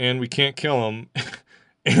us, and we can't kill them,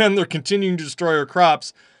 and they're continuing to destroy our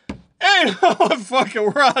crops. Hey, oh, fuck it,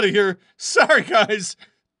 we're out of here. Sorry, guys.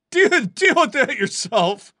 Deal with that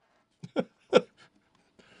yourself.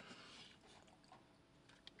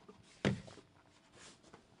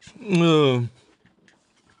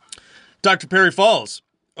 Dr. Perry Falls.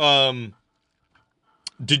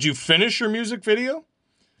 Did you finish your music video?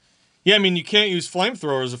 Yeah, I mean, you can't use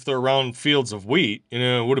flamethrowers if they're around fields of wheat. You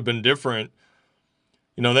know, it would have been different.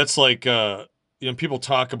 You know, that's like, you know, people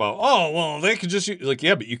talk about, oh, well, they could just use, like,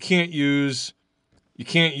 yeah, but you can't use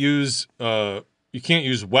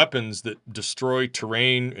weapons that destroy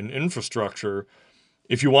terrain and infrastructure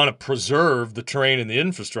if you want to preserve the terrain and the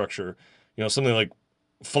infrastructure. You know, something like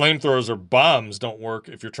flamethrowers or bombs don't work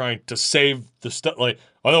if you're trying to save the stuff. Like,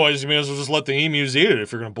 otherwise, you may as well just let the emus eat it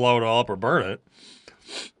if you're going to blow it all up or burn it.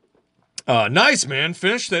 Nice, man.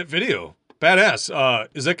 Finish that video. Badass.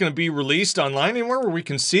 Is that going to be released online anywhere where we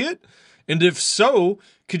can see it? And if so,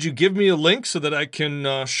 could you give me a link so that I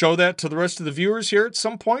can show that to the rest of the viewers here at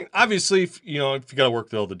some point? Obviously, if you got to work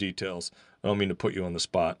through all the details. I don't mean to put you on the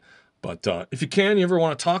spot. But if you ever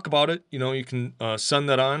want to talk about it, you can send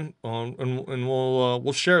that on and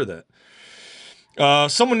we'll share that.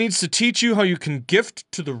 Someone needs to teach you how you can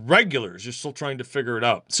gift to the regulars. You're still trying to figure it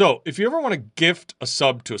out. So if you ever want to gift a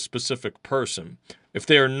sub to a specific person, if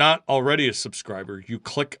they are not already a subscriber, you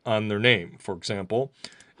click on their name. For example,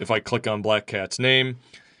 if I click on Black Cat's name,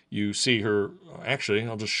 you see her. Actually,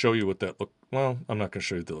 I'll just show you what that look. Well, I'm not going to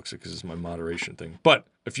show you what that looks like because it's my moderation thing. But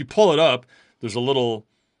if you pull it up, there's a little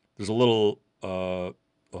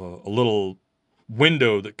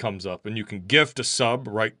window that comes up, and you can gift a sub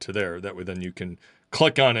right to there. That way, then you can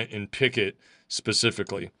click on it and pick it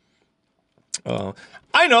specifically.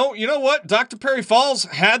 I know. You know what? Dr. Perry Falls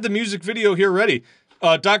had the music video here ready.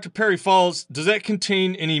 Dr. Perry Falls, does that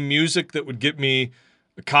contain any music that would get me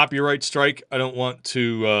a copyright strike? I don't want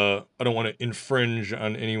to infringe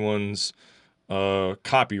on anyone's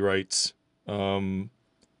copyrights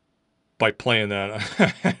by playing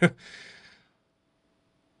that.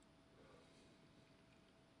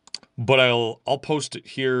 But I'll post it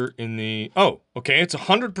here in the... Oh, okay. It's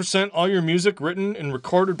 100% all your music written and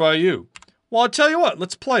recorded by you. Well, I'll tell you what.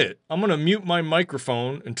 Let's play it. I'm going to mute my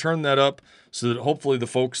microphone and turn that up so that hopefully the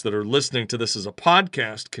folks that are listening to this as a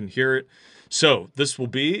podcast can hear it. So this will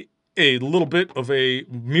be a little bit of a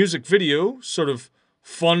music video, sort of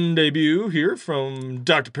fun debut here from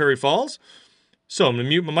Dr. Perry Falls. So I'm going to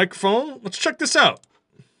mute my microphone. Let's check this out.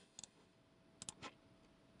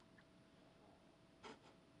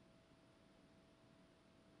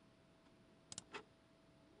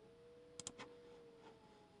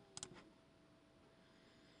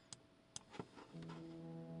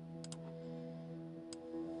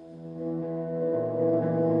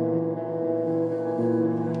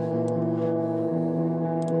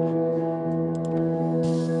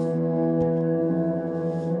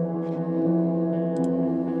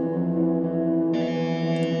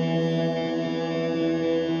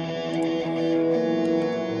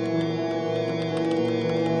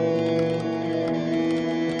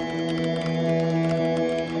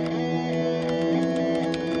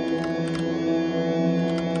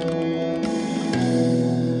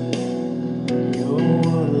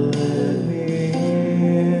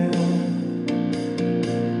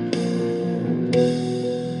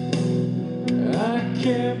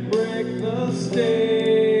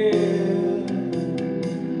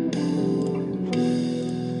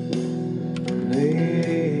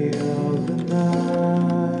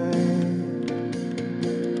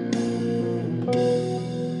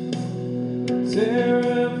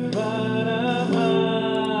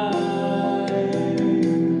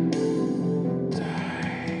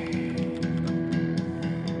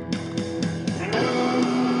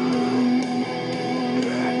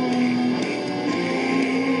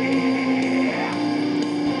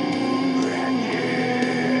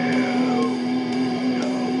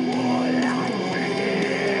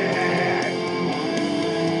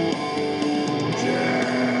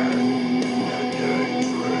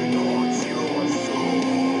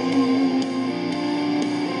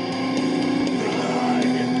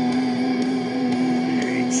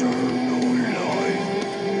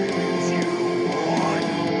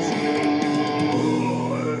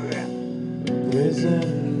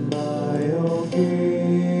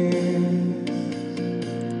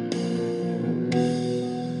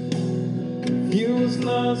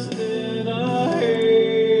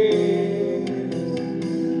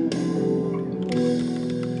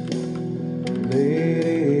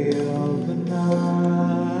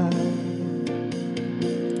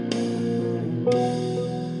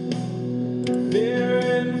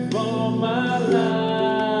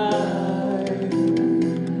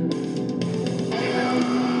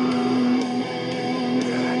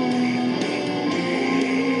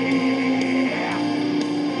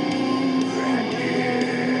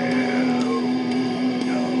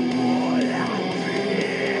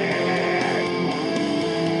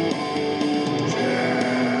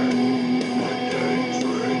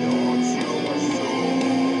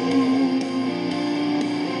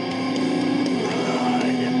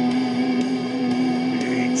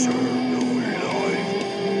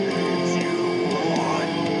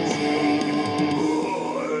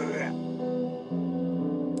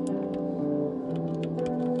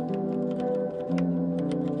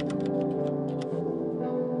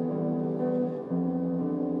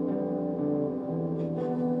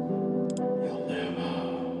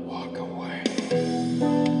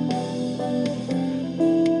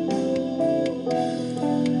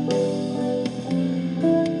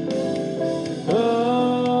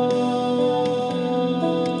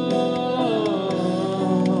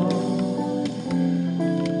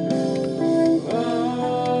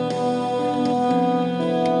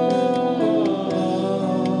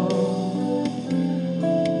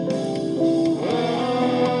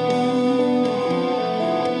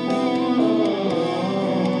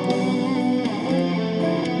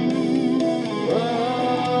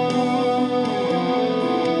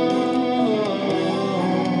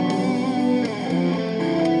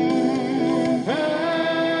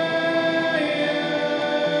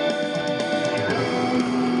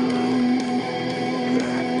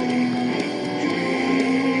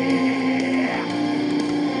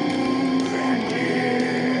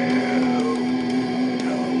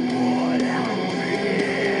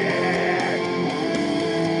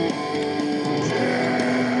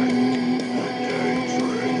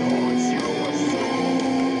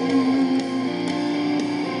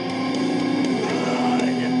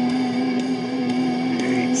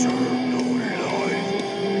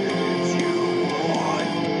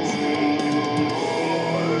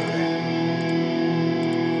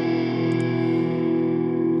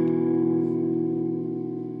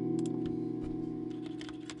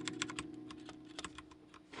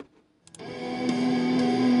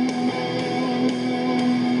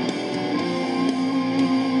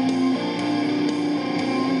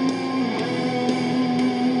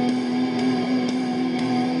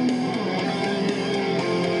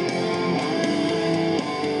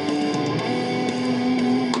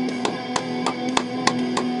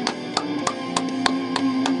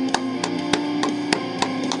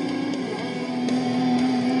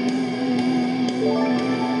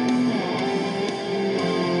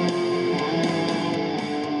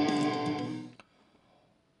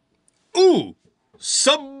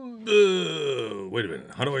 Wait a minute.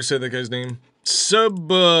 How do I say that guy's name?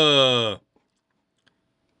 Sublagaliculum.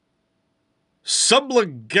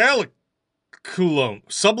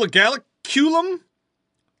 Sublagaliculum?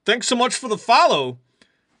 Thanks so much for the follow.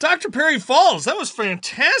 Dr. Perry Falls, that was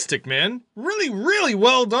fantastic, man. Really, really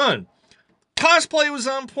well done. Cosplay was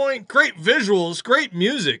on point. Great visuals. Great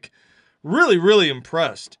music. Really, really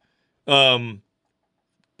impressed.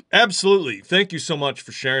 Absolutely. Thank you so much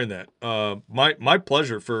for sharing that. My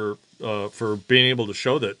pleasure for being able to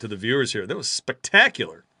show that to the viewers here. That was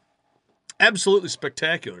spectacular. Absolutely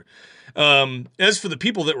spectacular. As for the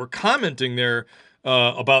people that were commenting there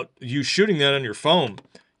about you shooting that on your phone,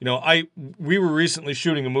 you know, we were recently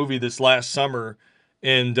shooting a movie this last summer,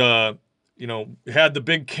 and you know, had the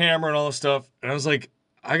big camera and all this stuff, and I was like,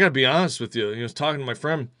 I gotta be honest with you. I was talking to my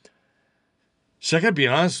friend. So I gotta be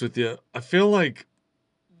honest with you. I feel like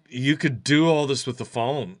you could do all this with the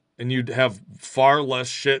phone, and you'd have far less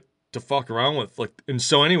shit to fuck around with. Like, and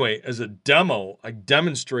so anyway, as a demo, I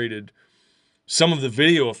demonstrated some of the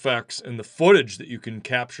video effects and the footage that you can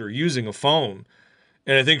capture using a phone.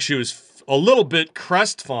 And I think she was a little bit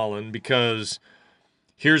crestfallen because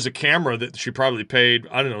here's a camera that she probably paid,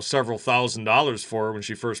 I don't know, several $1,000s for when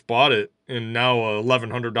she first bought it. And now a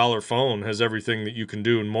 $1,100 phone has everything that you can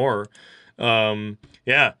do and more.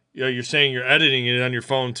 Yeah, you're saying you're editing it on your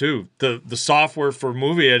phone too. The software for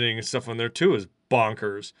movie editing and stuff on there too is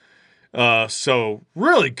bonkers. So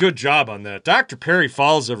really good job on that. Dr. Perry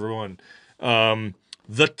Falls, everyone. I'm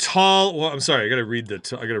sorry, I gotta read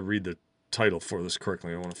the title for this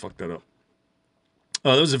correctly. I don't want to fuck that up.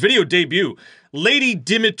 There was a video debut. Lady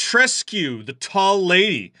Dimitrescu, the tall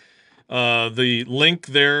lady. The link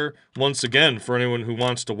there, once again, for anyone who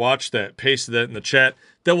wants to watch that, pasted that in the chat.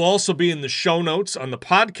 That will also be in the show notes on the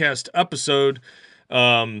podcast episode.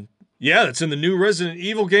 Yeah, that's in the new Resident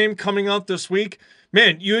Evil game coming out this week.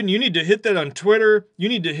 Man, you need to hit that on Twitter. You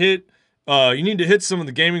need to hit some of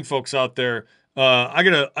the gaming folks out there. I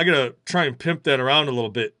gotta try and pimp that around a little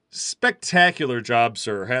bit. Spectacular job,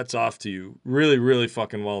 sir. Hats off to you. Really, really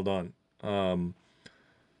fucking well done.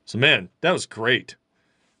 So man, that was great.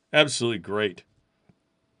 Absolutely great.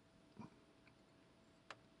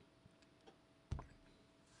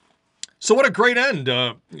 So what a great end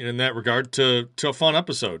in that regard to a fun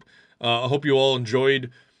episode. I hope you all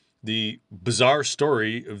enjoyed the bizarre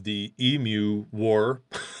story of the Emu War.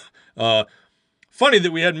 Funny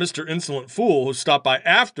that we had Mr. Insolent Fool who stopped by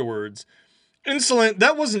afterwards. Insolent,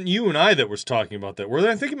 that wasn't you and I that was talking about that, were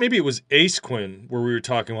they? I think maybe it was Ace Quinn where we were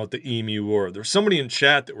talking about the Emu War. There was somebody in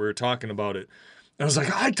chat that we were talking about it. And I was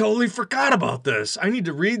like, I totally forgot about this. I need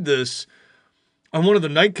to read this on one of the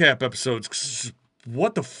Nightcap episodes.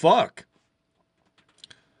 What the fuck?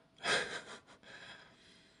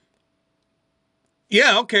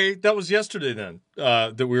 Yeah, okay. That was yesterday then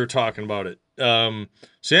that we were talking about it. So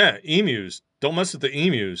yeah, emus. Don't mess with the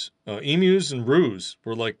emus. Emus and roos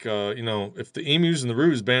were like, you know, if the emus and the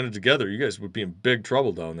roos banded together, you guys would be in big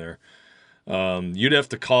trouble down there. You'd have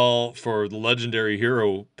to call for the legendary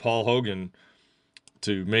hero Paul Hogan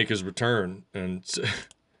to make his return. And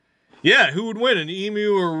yeah, who would win, an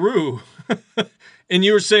emu or a roo? And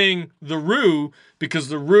you were saying the roo because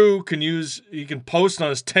the roo he can post on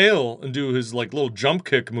his tail and do his like little jump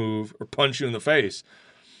kick move or punch you in the face.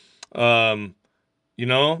 You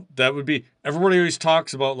know, that would be, everybody always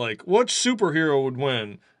talks about like, what superhero would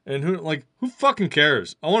win? And who fucking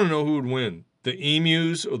cares? I want to know who would win, the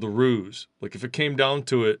emus or the roos. Like if it came down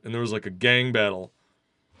to it and there was like a gang battle,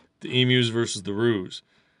 the emus versus the roos.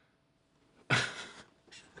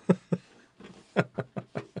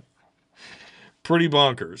 Pretty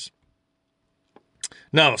bonkers.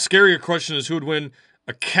 Now, scarier question is who would win,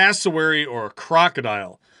 a cassowary or a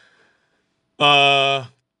crocodile?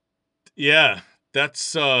 Yeah.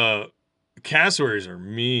 That's, cassowaries are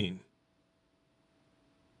mean.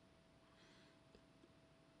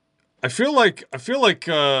 I feel like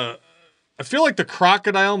the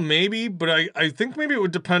crocodile maybe, but I think maybe it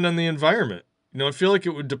would depend on the environment. You know, I feel like it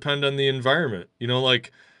would depend on the environment. You know,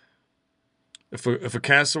 like if a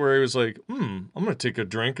cassowary was like, I'm gonna take a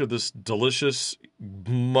drink of this delicious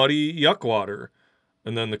muddy yuck water,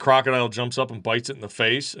 and then the crocodile jumps up and bites it in the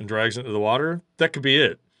face and drags it into the water, that could be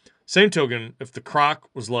it. Same token, if the croc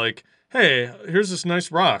was like, hey, here's this nice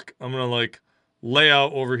rock, I'm gonna like lay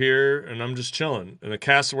out over here and I'm just chilling. And the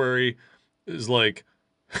cassowary is like,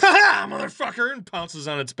 ha-ha, motherfucker, and pounces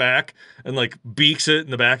on its back and like beaks it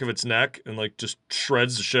in the back of its neck and like just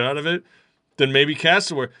shreds the shit out of it, then maybe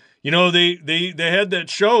cassowary. You know, they had that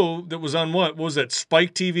show that was on what was that,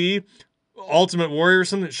 Spike TV? Ultimate Warrior or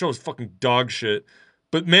something? That show was fucking dog shit.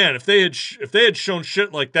 But man, if they had shown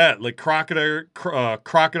shit like that, like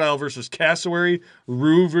crocodile versus cassowary,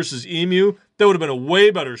 roo versus emu, that would have been a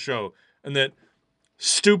way better show. And that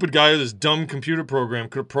stupid guy with this dumb computer program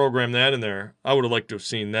could have programmed that in there. I would have liked to have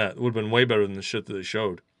seen that. It would have been way better than the shit that they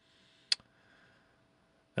showed.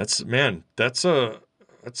 That's some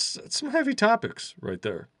heavy topics right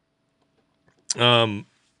there.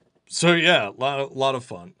 So yeah, a lot of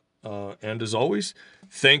fun. And as always,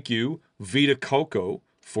 thank you, Vita Coco,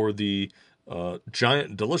 for the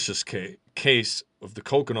giant delicious case of the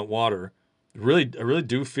coconut water. I really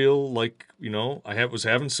do feel like, I was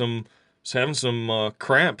having some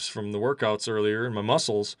cramps from the workouts earlier in my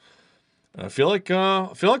muscles. And I feel like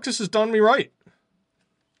this has done me right.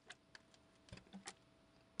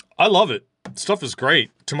 I love it. Stuff is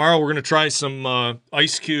great. Tomorrow we're gonna try some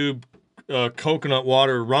ice cube coconut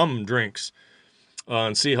water rum drinks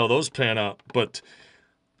and see how those pan out. But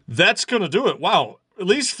that's gonna do it. Wow. At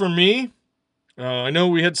least for me, I know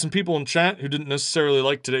we had some people in chat who didn't necessarily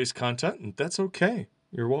like today's content, and that's okay.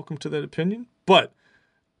 You're welcome to that opinion. But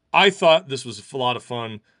I thought this was a lot of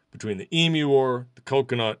fun between the emu war, the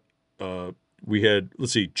coconut. We had,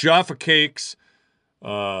 Jaffa cakes,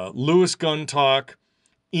 Lewis gun talk,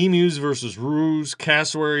 emus versus roos,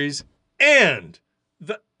 cassowaries, and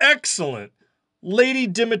the excellent Lady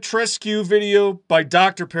Dimitrescu video by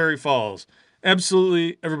Dr. Perry Falls.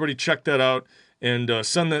 Absolutely, everybody check that out and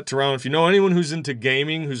send that around. If you know anyone who's into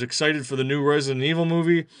gaming, who's excited for the new Resident Evil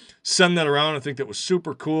movie, send that around. I think that was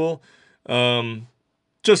super cool.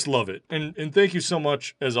 Just love it. And thank you so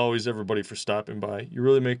much, as always, everybody, for stopping by. You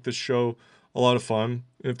really make this show a lot of fun.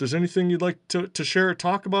 And if there's anything you'd like to share or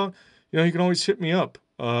talk about, you can always hit me up.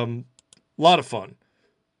 A lot of fun.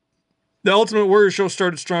 The Ultimate Warrior Show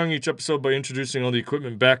started strong each episode by introducing all the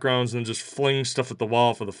equipment backgrounds and then just flinging stuff at the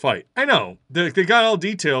wall for the fight. I know. They got all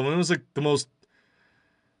detailed, and it was like the most...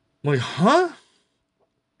 I'm like, huh?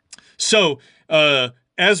 So,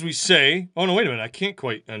 as we say... Oh, no, wait a minute. I can't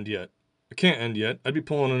quite end yet. I'd be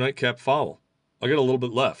pulling a nightcap foul. I got a little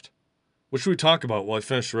bit left. What should we talk about while I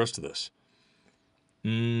finish the rest of this?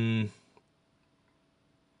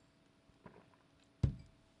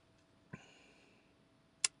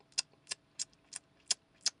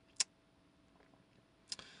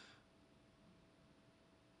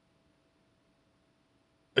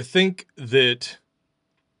 I think that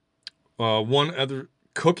one other...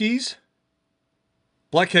 Cookies?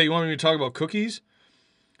 Black Cat, you want me to talk about cookies?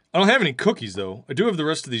 I don't have any cookies, though. I do have the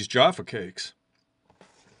rest of these Jaffa cakes.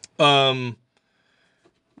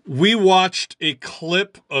 We watched a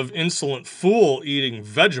clip of Insolent Fool eating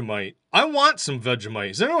Vegemite. I want some Vegemite.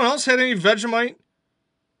 Has anyone else had any Vegemite?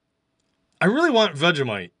 I really want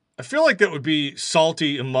Vegemite. I feel like that would be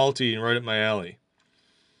salty and malty and right up my alley.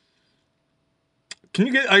 Can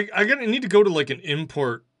you get... I need to go to, like, an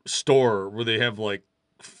import store where they have, like,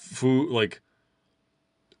 food, like,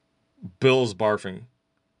 Bill's barfing.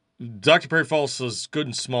 Dr. Perry Falls says good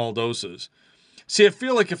in small doses. See, I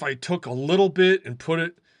feel like if I took a little bit and put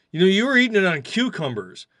it... you were eating it on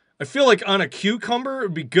cucumbers. I feel like on a cucumber, it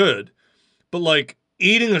would be good. But, like,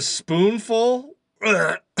 eating a spoonful?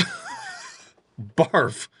 Barf.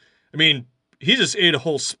 I mean, he just ate a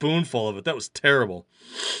whole spoonful of it. That was terrible.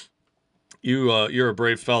 You're a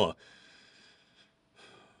brave fella.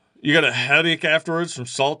 You got a headache afterwards from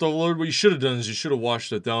salt overload? What you should have done is you should have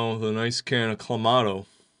washed it down with a nice can of Clamato.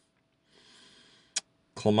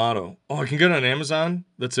 Oh, I can get it on Amazon?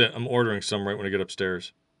 That's it. I'm ordering some right when I get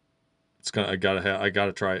upstairs. I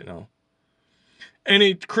gotta try it now. And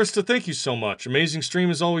Krista, thank you so much. Amazing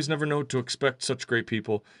stream as always. Never know to expect such great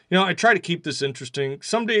people. I try to keep this interesting.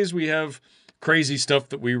 Some days we have crazy stuff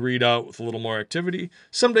that we read out with a little more activity.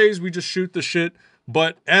 Some days we just shoot the shit.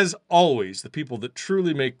 But as always, the people that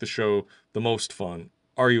truly make the show the most fun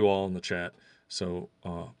are you all in the chat. So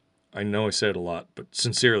I know I say it a lot, but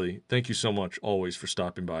sincerely, thank you so much always for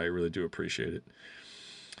stopping by. I really do appreciate it.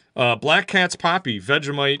 Black Cat's Poppy.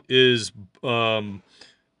 Vegemite is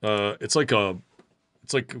it's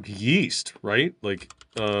like yeast, right? Like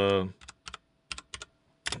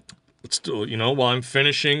it's still, while I'm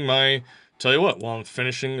finishing while I'm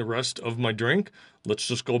finishing the rest of my drink, let's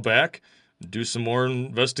just go back and do some more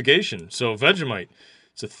investigation. So Vegemite.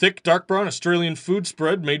 It's a thick, dark brown Australian food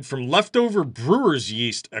spread made from leftover brewer's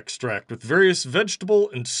yeast extract with various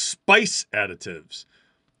vegetable and spice additives.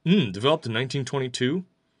 Developed in 1922.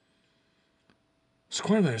 It's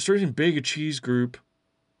acquired by the Australian Bega Cheese Group.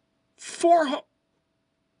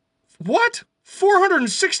 What?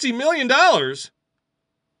 $460 million?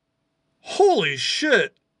 Holy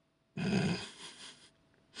shit.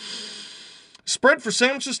 Spread for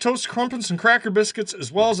sandwiches, toast, crumpets, and cracker biscuits, as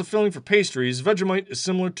well as a filling for pastries, Vegemite is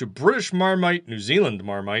similar to British Marmite, New Zealand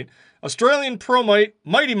Marmite, Australian Promite,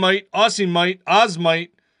 Mighty Mite, Aussie Mite,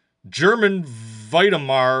 Osmite, German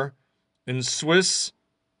Vitamar, and Swiss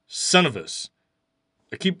Cenovis.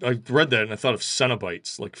 I read that and I thought of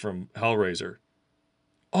Cenobites, like from Hellraiser.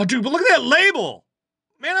 Oh, dude, but look at that label!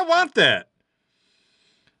 Man, I want that.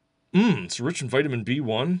 It's rich in vitamin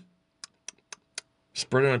B1.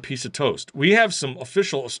 Spread on a piece of toast. We have some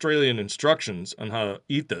official Australian instructions on how to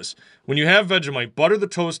eat this. When you have Vegemite, butter the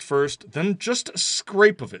toast first, then just a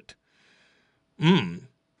scrape of it.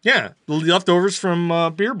 Yeah, the leftovers from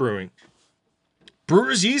beer brewing.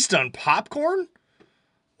 Brewer's yeast on popcorn?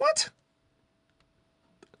 What?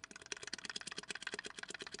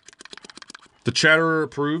 The Chatterer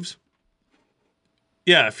approves.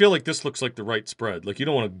 Yeah, I feel like this looks like the right spread. Like, you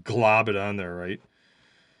don't want to glob it on there, right?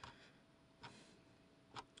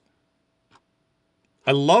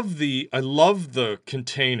 I love the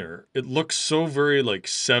container. It looks so very like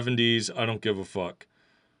 70s. I don't give a fuck.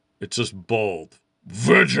 It's just bold.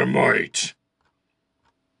 Vegemite.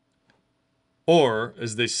 Or,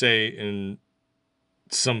 as they say in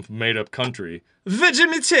some made-up country,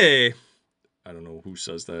 Vegemite. I don't know who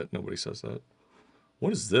says that. Nobody says that.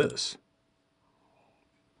 What is this?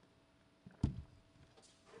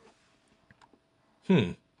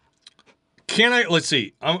 Can I, let's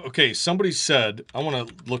see. Okay, somebody said, I want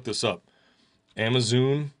to look this up.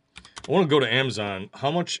 Amazon. I want to go to Amazon.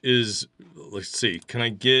 How much is, let's see. Can I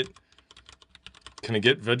get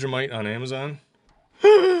Vegemite on Amazon?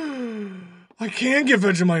 I can get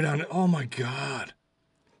Vegemite on it. Oh my God.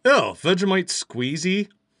 Oh, Vegemite squeezy.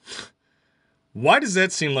 Why does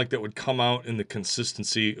that seem like that would come out in the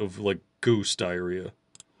consistency of like goose diarrhea?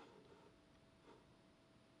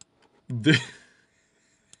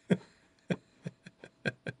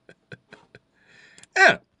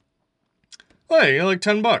 Yeah. Hey, you're like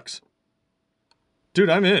 $10. Dude,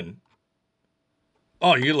 I'm in.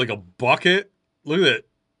 Oh, you get like a bucket? Look at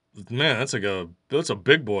that. Man, that's a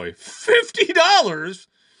big boy. $50?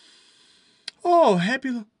 Oh,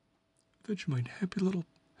 happy Vegemite, happy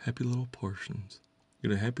little portions. You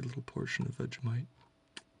get a happy little portion of Vegemite.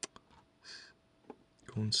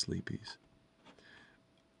 Going sleepies.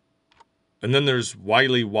 And then there's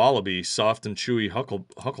Wiley Wallaby, soft and chewy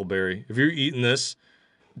huckleberry. If you're eating this,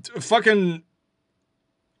 fucking,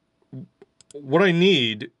 what I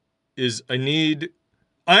need is I am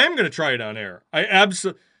going to try it on air.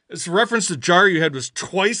 It's a reference to jar you had was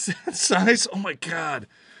twice that size. Oh my God.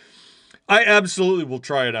 I absolutely will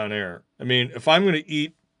try it on air. I mean, if I'm going to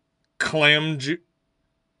eat clam juice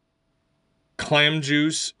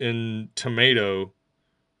and tomato,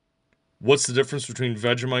 what's the difference between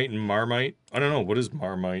Vegemite and Marmite? I don't know. What is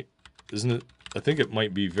Marmite? Isn't it? I think it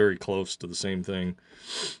might be very close to the same thing.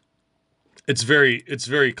 It's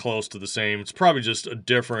very close to the same. It's probably just a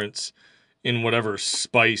difference in whatever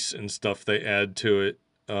spice and stuff they add to it.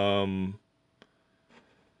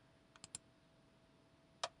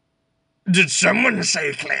 Did someone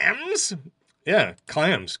say clams? Yeah,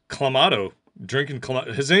 clams. Clamato. Drinking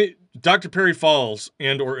Clamato. Dr. Perry Falls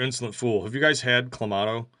and or Insolent Fool. Have you guys had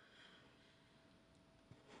Clamato?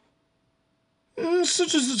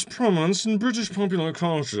 Such as its prominence in British popular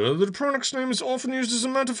culture, the product's name is often used as a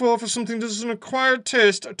metaphor for something that is an acquired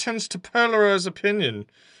taste or tends to polarize opinion.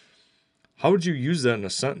 How would you use that in a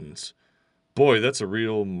sentence? Boy, that's a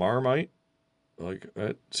real Marmite. Like,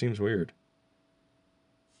 that seems weird.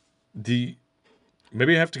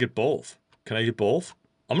 Maybe I have to get both. Can I get both?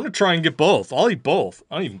 I'm gonna try and get both. I'll eat both.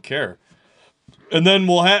 I don't even care. And then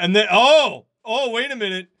wait a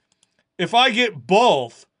minute. If I get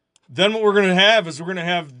both, then what we're gonna have is we're gonna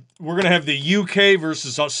have the UK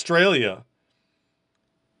versus Australia.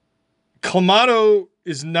 Clamato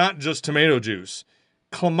is not just tomato juice.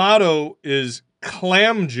 Clamato is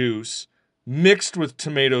clam juice mixed with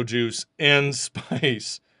tomato juice and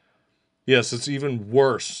spice. Yes, it's even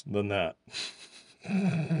worse than that.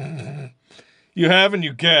 You have and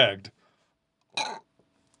you gagged.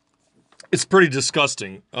 It's pretty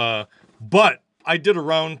disgusting. But I did a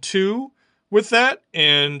round 2 with that,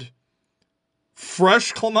 and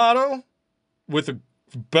fresh Clamato with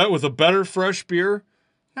a better fresh beer,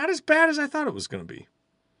 not as bad as I thought it was going to be.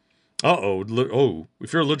 Oh,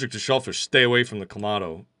 if you're allergic to shellfish, stay away from the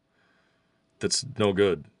Clamato. That's no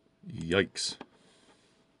good. Yikes.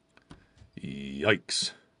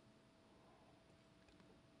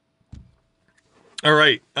 All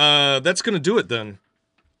right, that's going to do it then.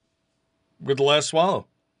 With the last swallow.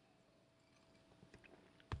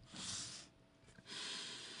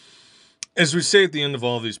 As we say at the end of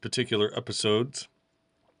all these particular episodes,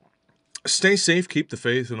 stay safe, keep the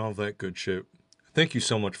faith, and all that good shit. Thank you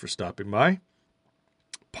so much for stopping by.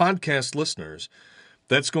 Podcast listeners,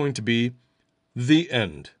 that's going to be the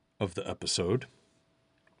end of the episode.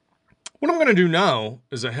 What I'm going to do now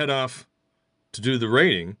as I head off to do the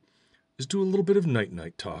rating is do a little bit of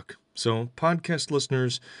night-night talk. So, podcast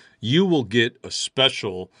listeners, you will get a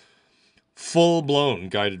special full-blown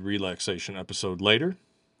guided relaxation episode later.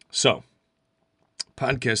 So,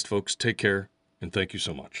 podcast folks, take care, and thank you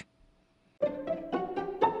so much.